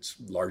apart. It's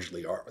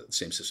largely the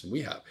same system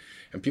we have,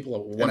 and people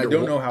wonder. And I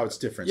don't know how it's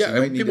different. Yeah,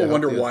 so and people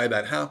wonder why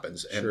that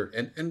happens,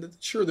 and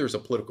sure, there's a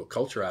political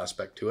culture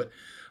aspect to it,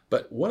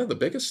 but one of the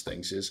biggest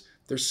things is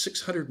there's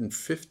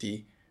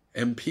 650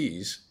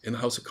 MPs in the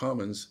House of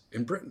Commons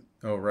in Britain.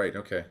 Oh, right.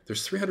 Okay.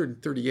 There's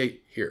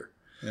 338 here.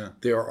 Yeah.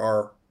 There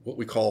are what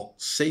we call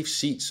safe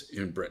seats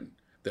in Britain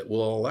that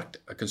will elect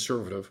a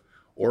Conservative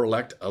or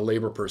elect a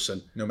Labour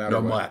person no matter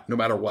what. No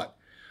matter what.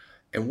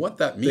 And what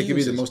that means They can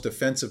be the is, most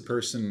offensive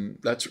person.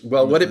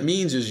 what it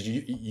means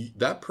is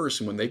that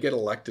person, when they get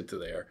elected to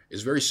there,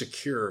 is very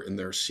secure in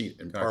their seat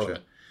in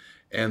Parliament.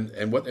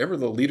 And whatever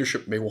the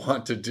leadership may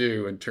want to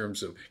do in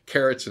terms of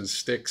carrots and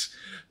sticks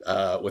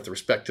with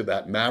respect to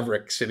that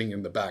maverick sitting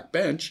in the back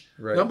bench,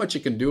 not much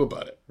you can do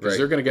about it, because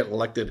they're going to get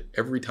elected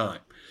every time.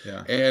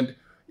 Yeah. And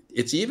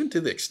it's even to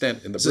the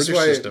extent in the This British is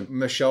why system.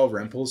 Michelle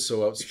Rempel's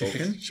so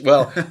outspoken.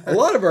 Well, a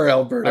lot of our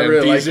Alberta I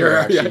really MPs like her, are.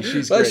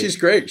 actually. She's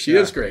great. She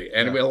is great.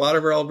 And a lot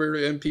of our Alberta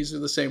MPs are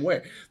the same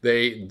way.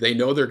 They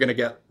know they're going to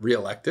get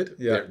reelected.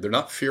 Yeah. They're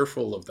not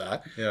fearful of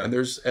that. Yeah. And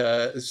there's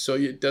so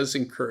it does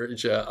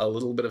encourage a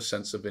little bit of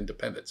sense of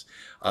independence.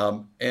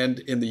 And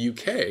in the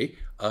UK,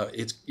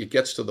 it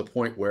gets to the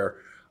point where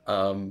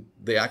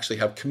they actually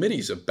have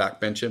committees of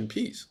backbench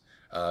MPs.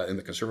 In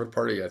the Conservative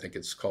Party, I think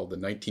it's called the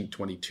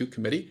 1922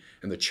 Committee,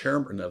 and the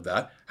chairman of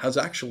that has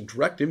actual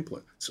direct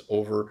influence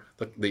over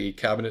the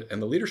cabinet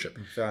and the leadership.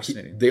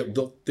 Fascinating.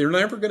 They're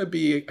never going to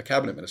be a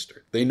cabinet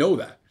minister. They know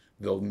that.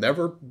 They'll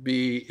never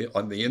be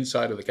on the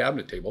inside of the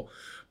cabinet table.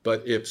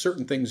 But if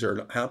certain things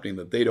are happening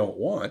that they don't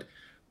want,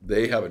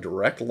 they have a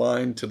direct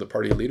line to the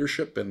party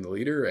leadership and the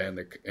leader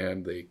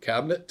and the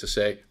cabinet to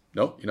say,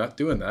 no, you're not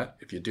doing that.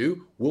 If you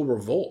do, we'll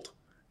revolt.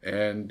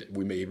 And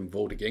we may even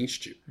vote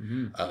against you,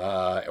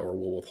 or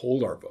we'll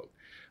withhold our vote.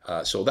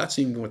 So that's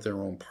even with their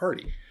own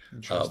party.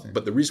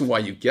 But the reason why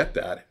you get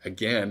that,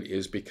 again,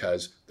 is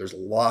because there's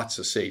lots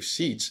of safe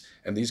seats,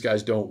 and these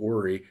guys don't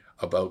worry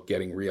about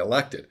getting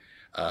reelected.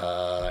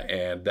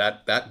 And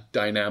that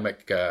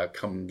dynamic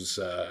comes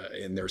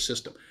in their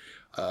system.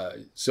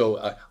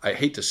 So I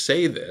hate to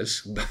say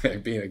this,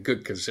 being a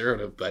good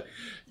conservative, but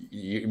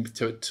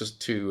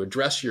to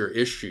address your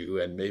issue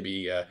and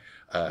maybe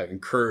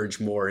encourage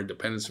more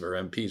independence of our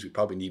MPs, we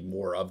probably need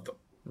more of them.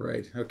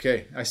 Right.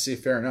 Okay. I see.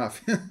 Fair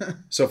enough.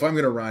 So if I'm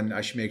going to run, I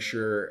should make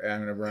sure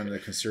I'm going to run the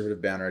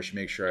Conservative banner. I should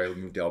make sure I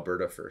move to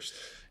Alberta first.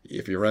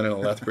 If you're running a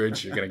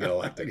Lethbridge, you're going to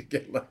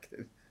get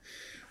elected.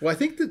 Well, I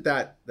think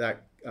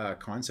that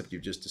concept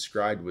you've just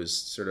described was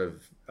sort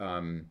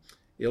of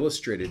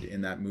illustrated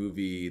in that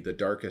movie, The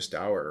Darkest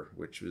Hour,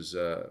 which was,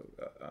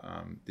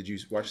 did you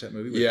watch that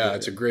movie? Yeah,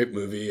 it's a great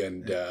movie.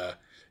 And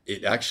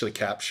it actually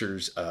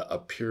captures a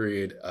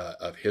period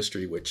of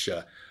history, which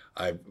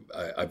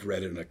I've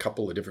read in a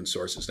couple of different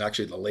sources. And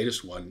actually, the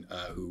latest one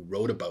who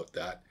wrote about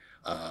that,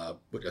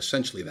 but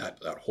essentially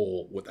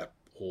what that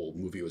whole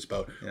movie was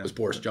about, was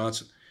Boris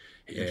Johnson.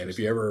 And if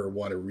you ever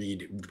want to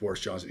read Boris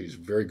Johnson, he's a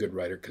very good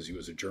writer because he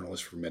was a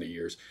journalist for many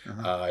years. He's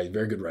a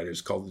very good writer.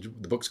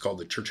 The book's called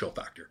The Churchill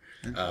Factor,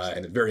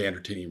 and a very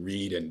entertaining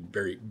read and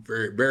very,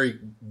 very, very,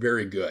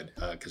 very good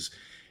because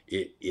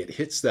it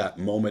hits that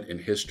moment in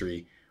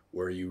history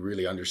where you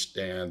really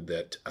understand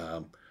that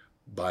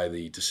by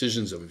the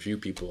decisions of a few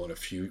people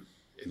in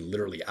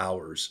literally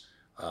hours,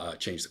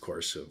 changed the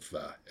course of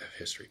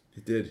history.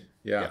 It did.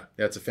 Yeah,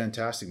 it's a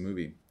fantastic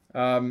movie.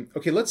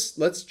 Okay,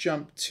 let's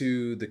jump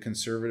to the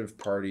Conservative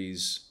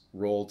Party's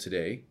role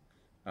today.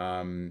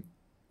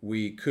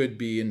 We could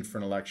be in for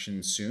an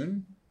election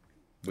soon.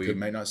 We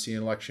might not see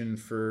an election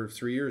for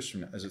 3 years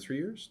from now. Is it 3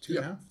 years?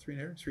 2.5? 3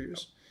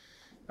 years?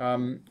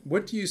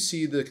 What do you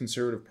see the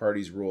Conservative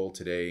Party's role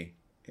today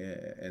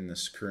in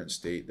this current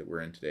state that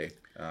we're in today,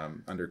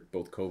 under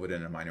both COVID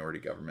and a minority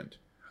government?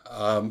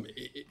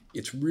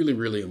 It's really,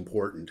 really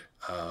important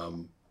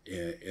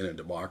in a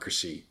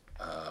democracy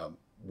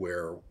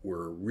where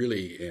we're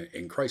really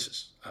in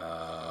crisis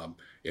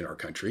in our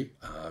country,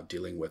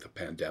 dealing with a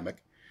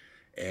pandemic.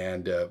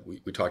 And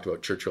we talked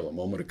about Churchill a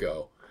moment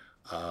ago.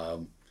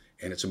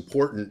 And it's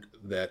important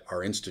that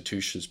our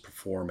institutions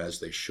perform as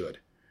they should.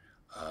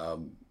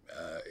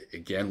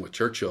 Again, with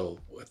Churchill,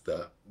 with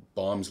the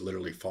bombs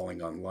literally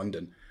falling on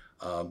London,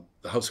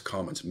 the House of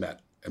Commons met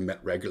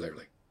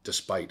regularly,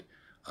 despite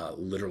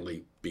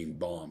literally being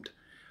bombed.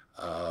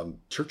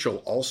 Churchill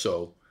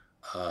also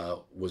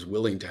was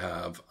willing to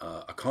have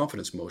a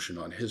confidence motion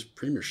on his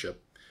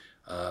premiership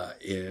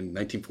in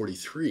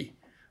 1943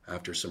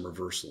 after some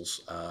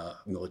reversals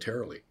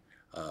militarily.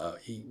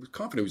 He was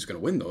confident he was going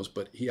to win those,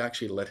 but he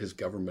actually let his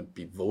government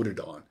be voted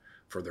on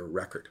for their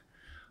record.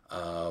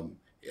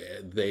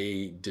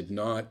 They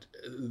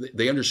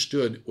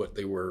understood what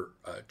they were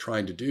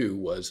trying to do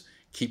was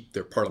keep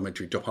their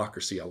parliamentary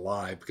democracy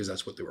alive, because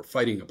that's what they were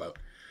fighting about.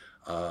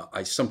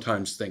 I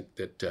sometimes think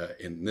that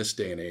in this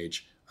day and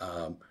age,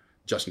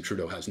 Justin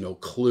Trudeau has no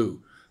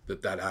clue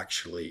that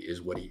actually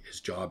is what his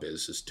job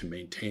is to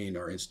maintain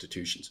our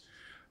institutions.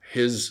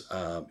 His,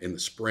 in the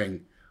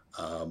spring,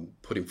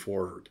 putting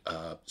forward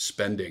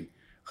spending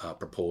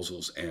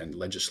proposals and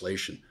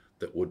legislation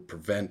that would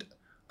prevent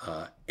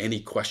any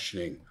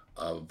questioning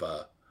of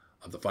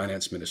the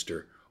finance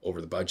minister over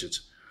the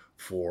budgets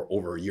for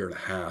over a year and a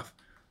half.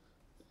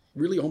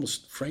 Really,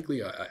 almost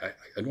frankly, I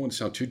don't want to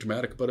sound too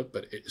dramatic about it,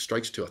 but it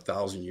strikes to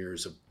 1,000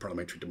 years of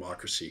parliamentary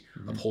democracy,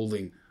 of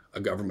holding a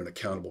government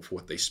accountable for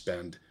what they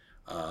spend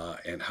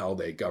and how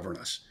they govern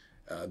us.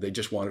 They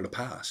just wanted to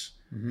pass.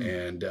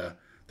 And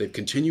they've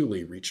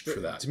continually reached for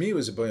that. To me, it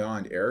was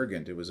beyond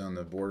arrogant. It was on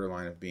the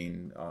borderline of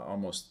being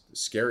almost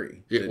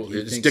scary.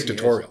 It's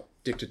dictatorial.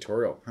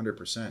 Dictatorial,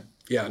 100%.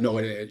 Yeah, no,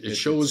 it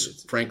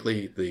shows,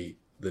 frankly,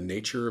 the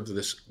nature of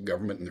this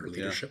government and their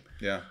leadership.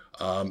 Yeah.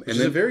 And Which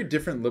is a very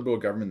different Liberal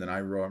government than I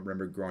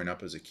remember growing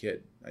up as a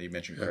kid. You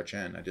mentioned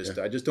Chrétien.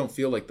 I just don't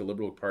feel like the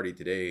Liberal Party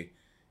today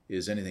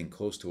is anything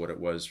close to what it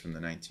was from the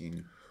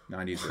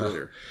 1990s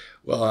earlier.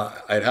 Well,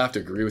 I'd have to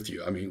agree with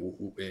you. I mean,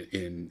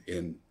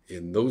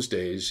 in those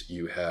days,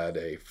 you had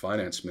a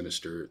finance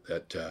minister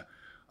that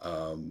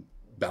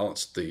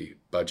balanced the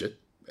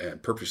budget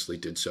and purposely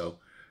did so,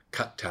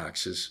 cut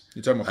taxes.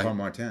 You're talking about Paul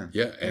Martin.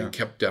 Yeah, and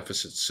kept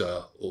deficits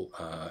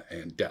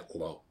and debt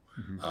low.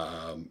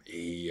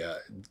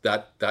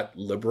 That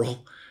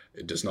liberal,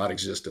 it does not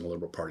exist in the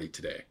Liberal Party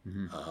today.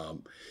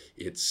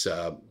 It's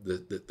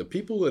the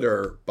people that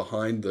are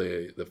behind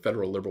the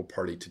federal Liberal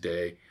Party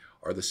today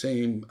are the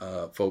same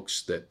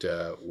folks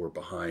that were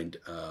behind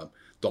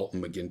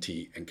Dalton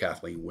McGuinty and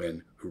Kathleen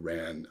Wynne, who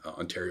ran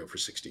Ontario for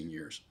 16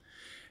 years.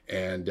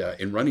 And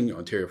in running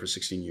Ontario for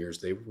 16 years,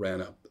 they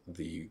ran up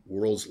the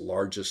world's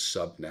largest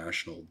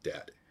subnational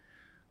debt.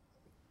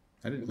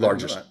 I didn't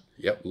largest, know that.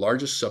 Yep,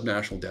 largest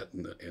subnational debt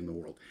in the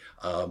world,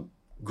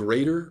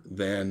 greater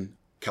than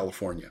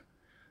California,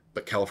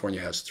 but California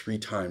has 3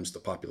 times the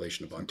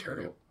population of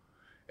Ontario.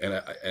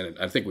 And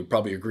I think we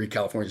probably agree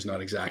California is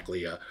not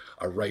exactly a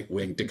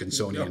right-wing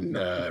Dickinsonian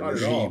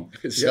regime.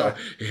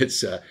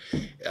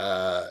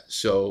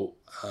 So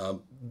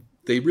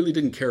they really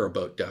didn't care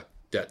about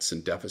debts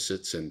and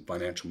deficits and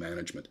financial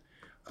management.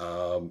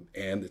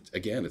 And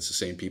again, it's the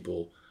same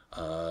people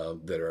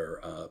that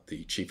are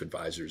the chief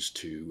advisors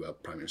to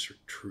Prime Minister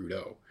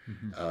Trudeau.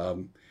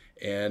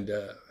 And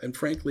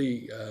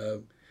frankly,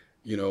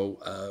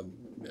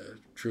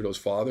 Trudeau's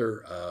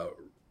father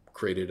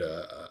created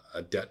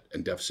a debt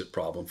and deficit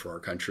problem for our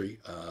country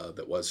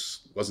that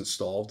wasn't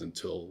solved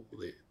until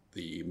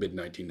the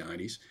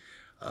mid-1990s,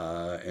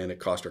 and it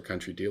cost our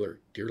country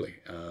dearly.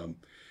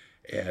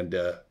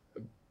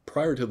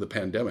 Prior to the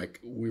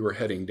pandemic, we were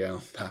heading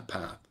down that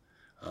path.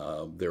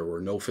 There were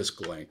no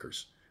fiscal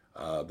anchors.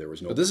 There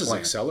was no. But this plan.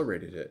 has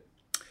accelerated it.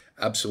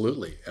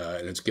 Absolutely,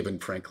 and it's given,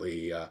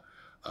 frankly,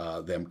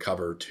 them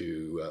cover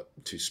to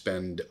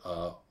spend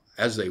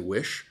as they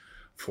wish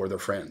for their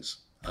friends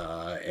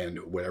and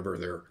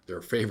whatever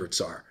their favorites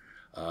are.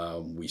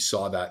 We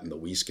saw that in the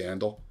WE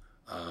scandal,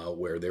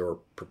 where they were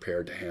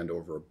prepared to hand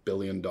over $1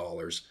 billion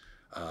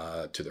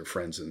to their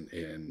friends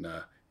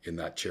in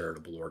that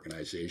charitable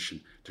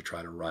organization to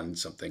try to run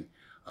something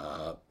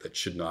that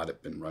should not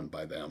have been run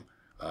by them.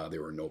 They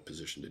were in no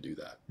position to do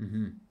that.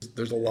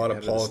 There's a lot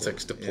of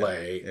politics to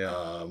play,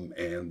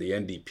 and the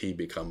NDP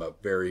become a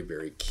very,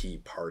 very key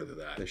part of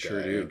that. They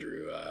sure do.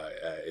 Andrew,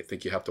 I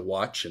think you have to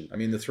watch. And I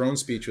mean, the throne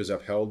speech was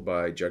upheld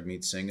by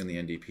Jagmeet Singh and the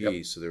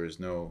NDP, so there was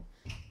no,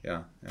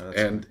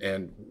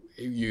 and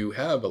you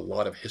have a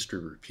lot of history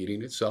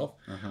repeating itself,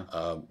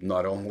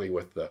 not only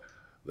with the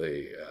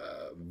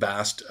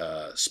vast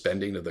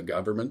spending of the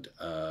government,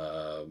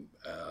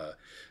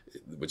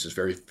 which is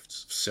very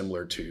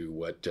similar to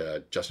what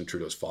Justin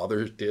Trudeau's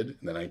father did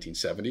in the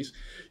 1970s.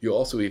 You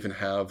also even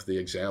have the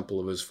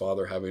example of his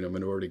father having a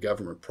minority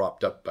government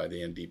propped up by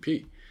the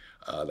NDP.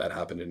 That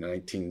happened in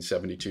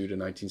 1972 to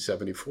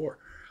 1974.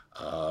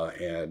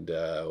 And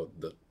a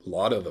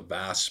lot of the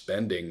vast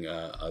spending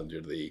under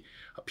the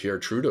Pierre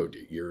Trudeau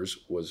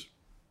years was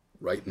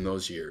right in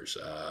those years.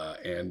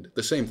 And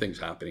the same thing's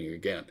happening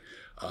again.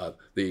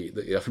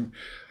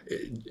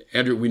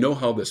 Andrew, we know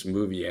how this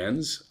movie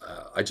ends.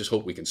 I just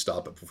hope we can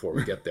stop it before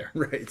we get there.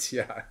 Right,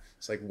 yeah.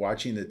 It's like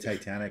watching the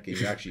Titanic and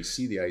you actually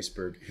see the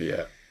iceberg.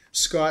 Yeah.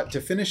 Scott, to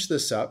finish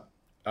this up,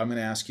 I'm going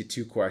to ask you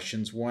 2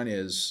 questions. One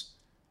is,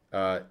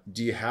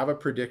 do you have a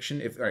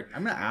prediction?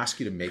 I'm going to ask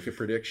you to make a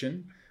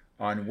prediction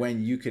on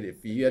when you could,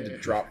 if you had to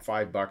drop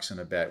 $5 on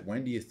a bet,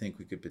 when do you think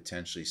we could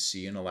potentially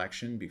see an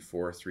election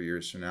before 3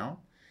 years from now?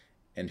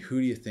 And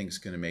who do you think is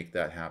going to make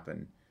that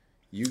happen?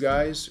 You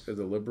guys, or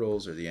the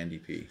Liberals, or the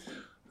NDP?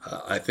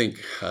 I think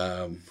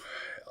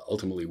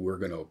ultimately we're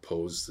going to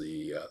oppose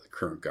the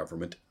current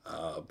government.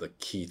 The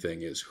key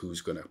thing is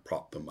who's going to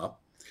prop them up.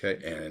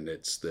 Okay. And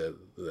it's the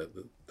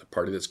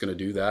party that's going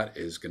to do that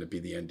is going to be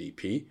the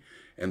NDP.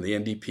 And the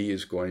NDP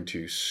is going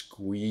to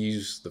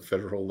squeeze the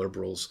federal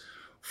Liberals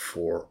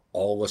for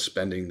all the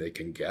spending they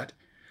can get.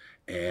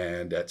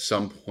 And at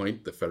some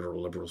point, the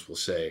federal Liberals will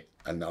say,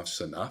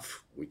 enough's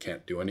enough. We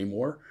can't do any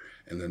more.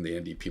 And then the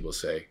NDP will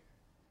say,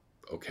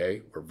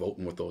 okay, we're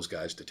voting with those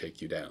guys to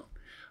take you down.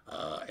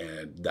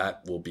 And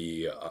that will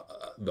be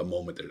the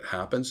moment that it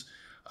happens.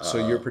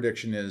 So your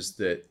prediction is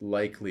that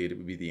likely it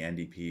would be the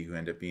NDP who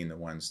end up being the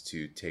ones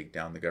to take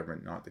down the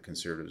government, not the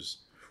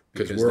Conservatives.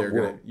 Because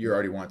you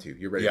already want to.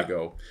 You're ready to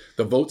go.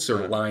 The votes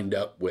are lined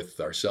up with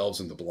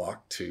ourselves and the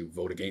Bloc to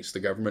vote against the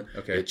government.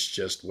 Okay. It's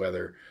just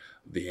whether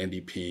the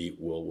NDP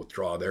will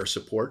withdraw their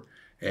support.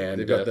 And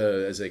they've got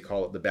as they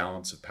call it, the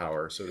balance of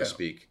power, so to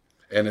speak.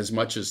 And as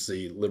much as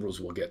the Liberals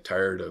will get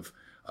tired of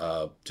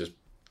just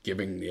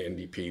giving the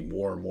NDP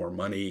more and more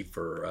money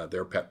for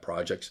their pet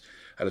projects.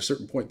 At a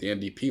certain point, the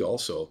NDP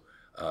also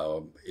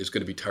is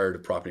going to be tired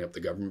of propping up the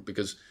government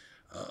because,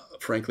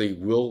 frankly,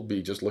 we'll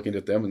be just looking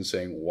at them and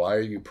saying, why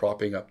are you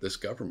propping up this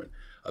government?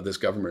 This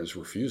government is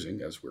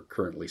refusing, as we're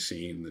currently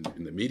seeing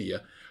in the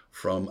media,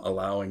 from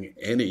allowing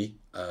any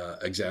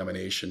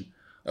examination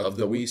of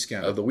the WE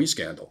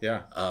scandal.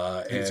 Yeah,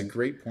 and it's a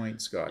great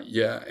point, Scott.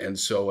 Yeah, and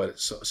so at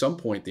some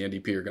point, the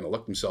NDP are going to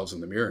look themselves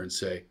in the mirror and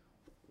say,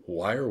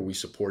 why are we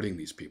supporting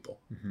these people?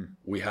 Mm-hmm.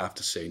 We have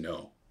to say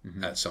no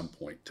at some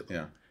point to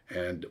them. Yeah.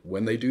 And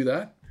when they do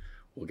that,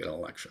 we'll get an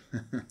election.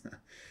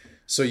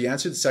 So you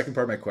answered the second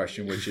part of my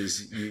question, which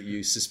is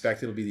you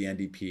suspect it'll be the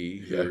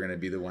NDP who are going to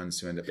be the ones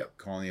who end up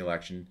calling the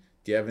election.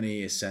 Do you have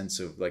any sense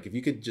of, like, if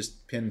you could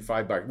just pin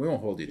 $5, we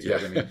won't hold you to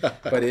it. I mean,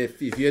 but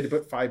if you had to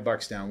put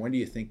 $5 down, when do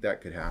you think that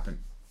could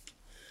happen?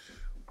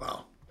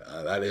 Wow,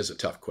 that is a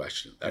tough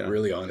question. That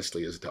really,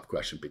 honestly, is a tough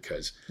question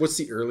because what's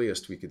the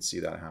earliest we could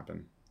see that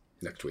happen?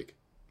 Next week.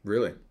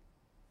 Really?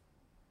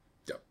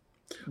 Yeah.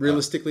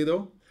 Realistically,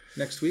 though,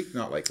 next week,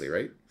 not likely,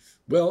 right?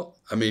 Well,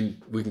 I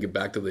mean, we can get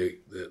back to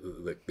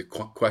the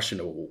question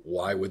of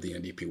why would the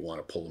NDP want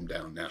to pull them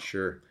down now?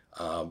 Sure.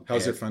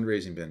 How's their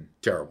fundraising been?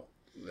 Terrible.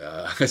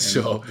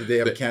 So do they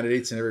have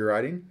candidates in every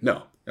riding?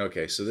 No.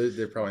 Okay, so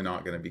they're probably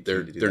not going to be keen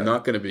to do that. They're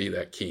not going to be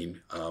that keen.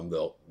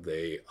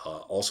 They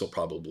also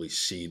probably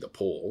see the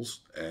polls,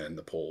 and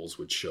the polls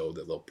would show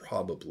that they'll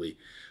probably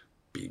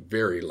be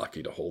very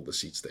lucky to hold the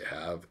seats they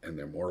have, and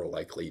they're more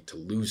likely to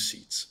lose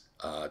seats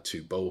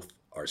to both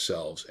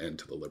ourselves and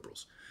to the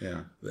Liberals.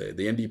 Yeah. The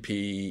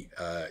NDP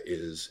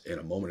is in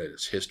a moment in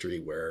its history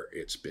where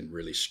it's been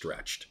really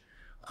stretched.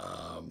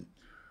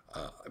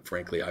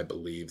 Frankly, I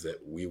believe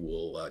that we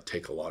will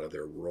take a lot of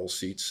their rural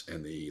seats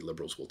and the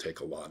Liberals will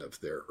take a lot of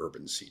their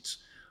urban seats.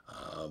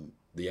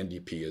 The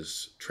NDP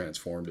has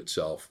transformed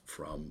itself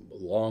from a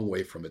long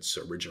way from its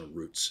original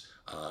roots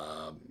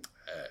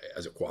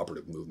as a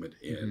cooperative movement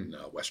in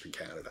Western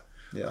Canada.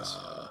 Yes,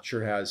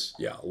 sure has.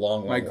 Yeah,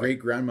 long My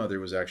great-grandmother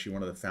was actually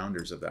one of the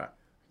founders of that.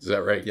 Is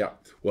that right? Yeah.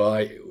 Well,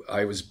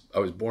 I was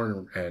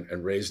born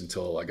and raised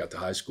until I got to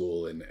high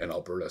school in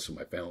Alberta. So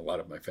a lot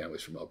of my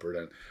family's from Alberta,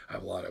 and I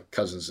have a lot of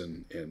cousins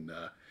in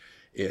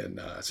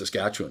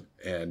Saskatchewan.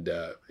 And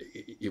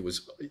it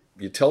was,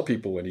 you tell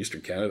people in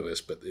Eastern Canada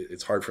this, but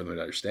it's hard for them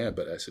to understand.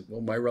 But I said,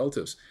 well, my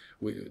relatives,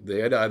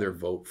 they had either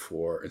vote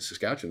for, in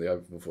Saskatchewan, they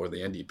had vote for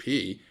the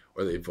NDP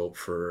or they'd vote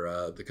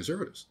for the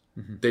Conservatives.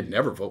 Mm-hmm. They'd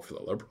never vote for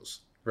the Liberals.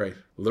 Right.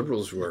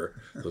 Liberals were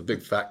the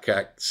big fat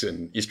cats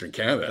in Eastern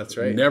Canada. That's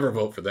right. Never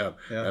vote for them.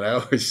 Yeah. And I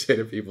always say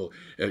to people,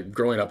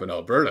 growing up in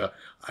Alberta,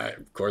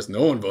 of course,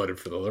 no one voted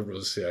for the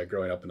Liberals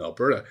growing up in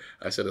Alberta.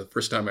 I said the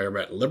first time I ever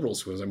met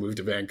Liberals was I moved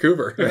to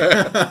Vancouver.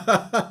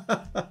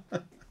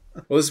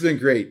 Well, this has been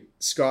great.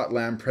 Scott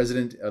Lamb,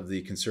 President of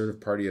the Conservative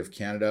Party of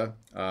Canada.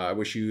 I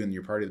wish you and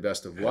your party the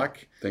best of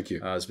luck. Thank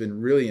you. It's been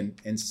really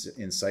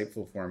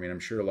insightful for me, and I'm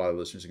sure a lot of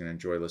listeners are going to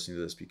enjoy listening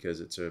to this because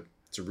it's a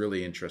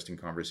really interesting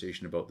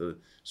conversation about the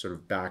sort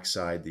of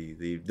backside,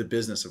 the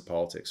business of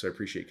politics. So I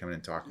appreciate you coming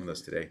and talking with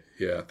us today.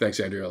 Yeah, thanks,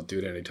 Andrew. I'll do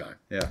it anytime.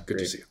 Yeah, good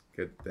to see you.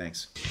 Good,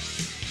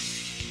 thanks.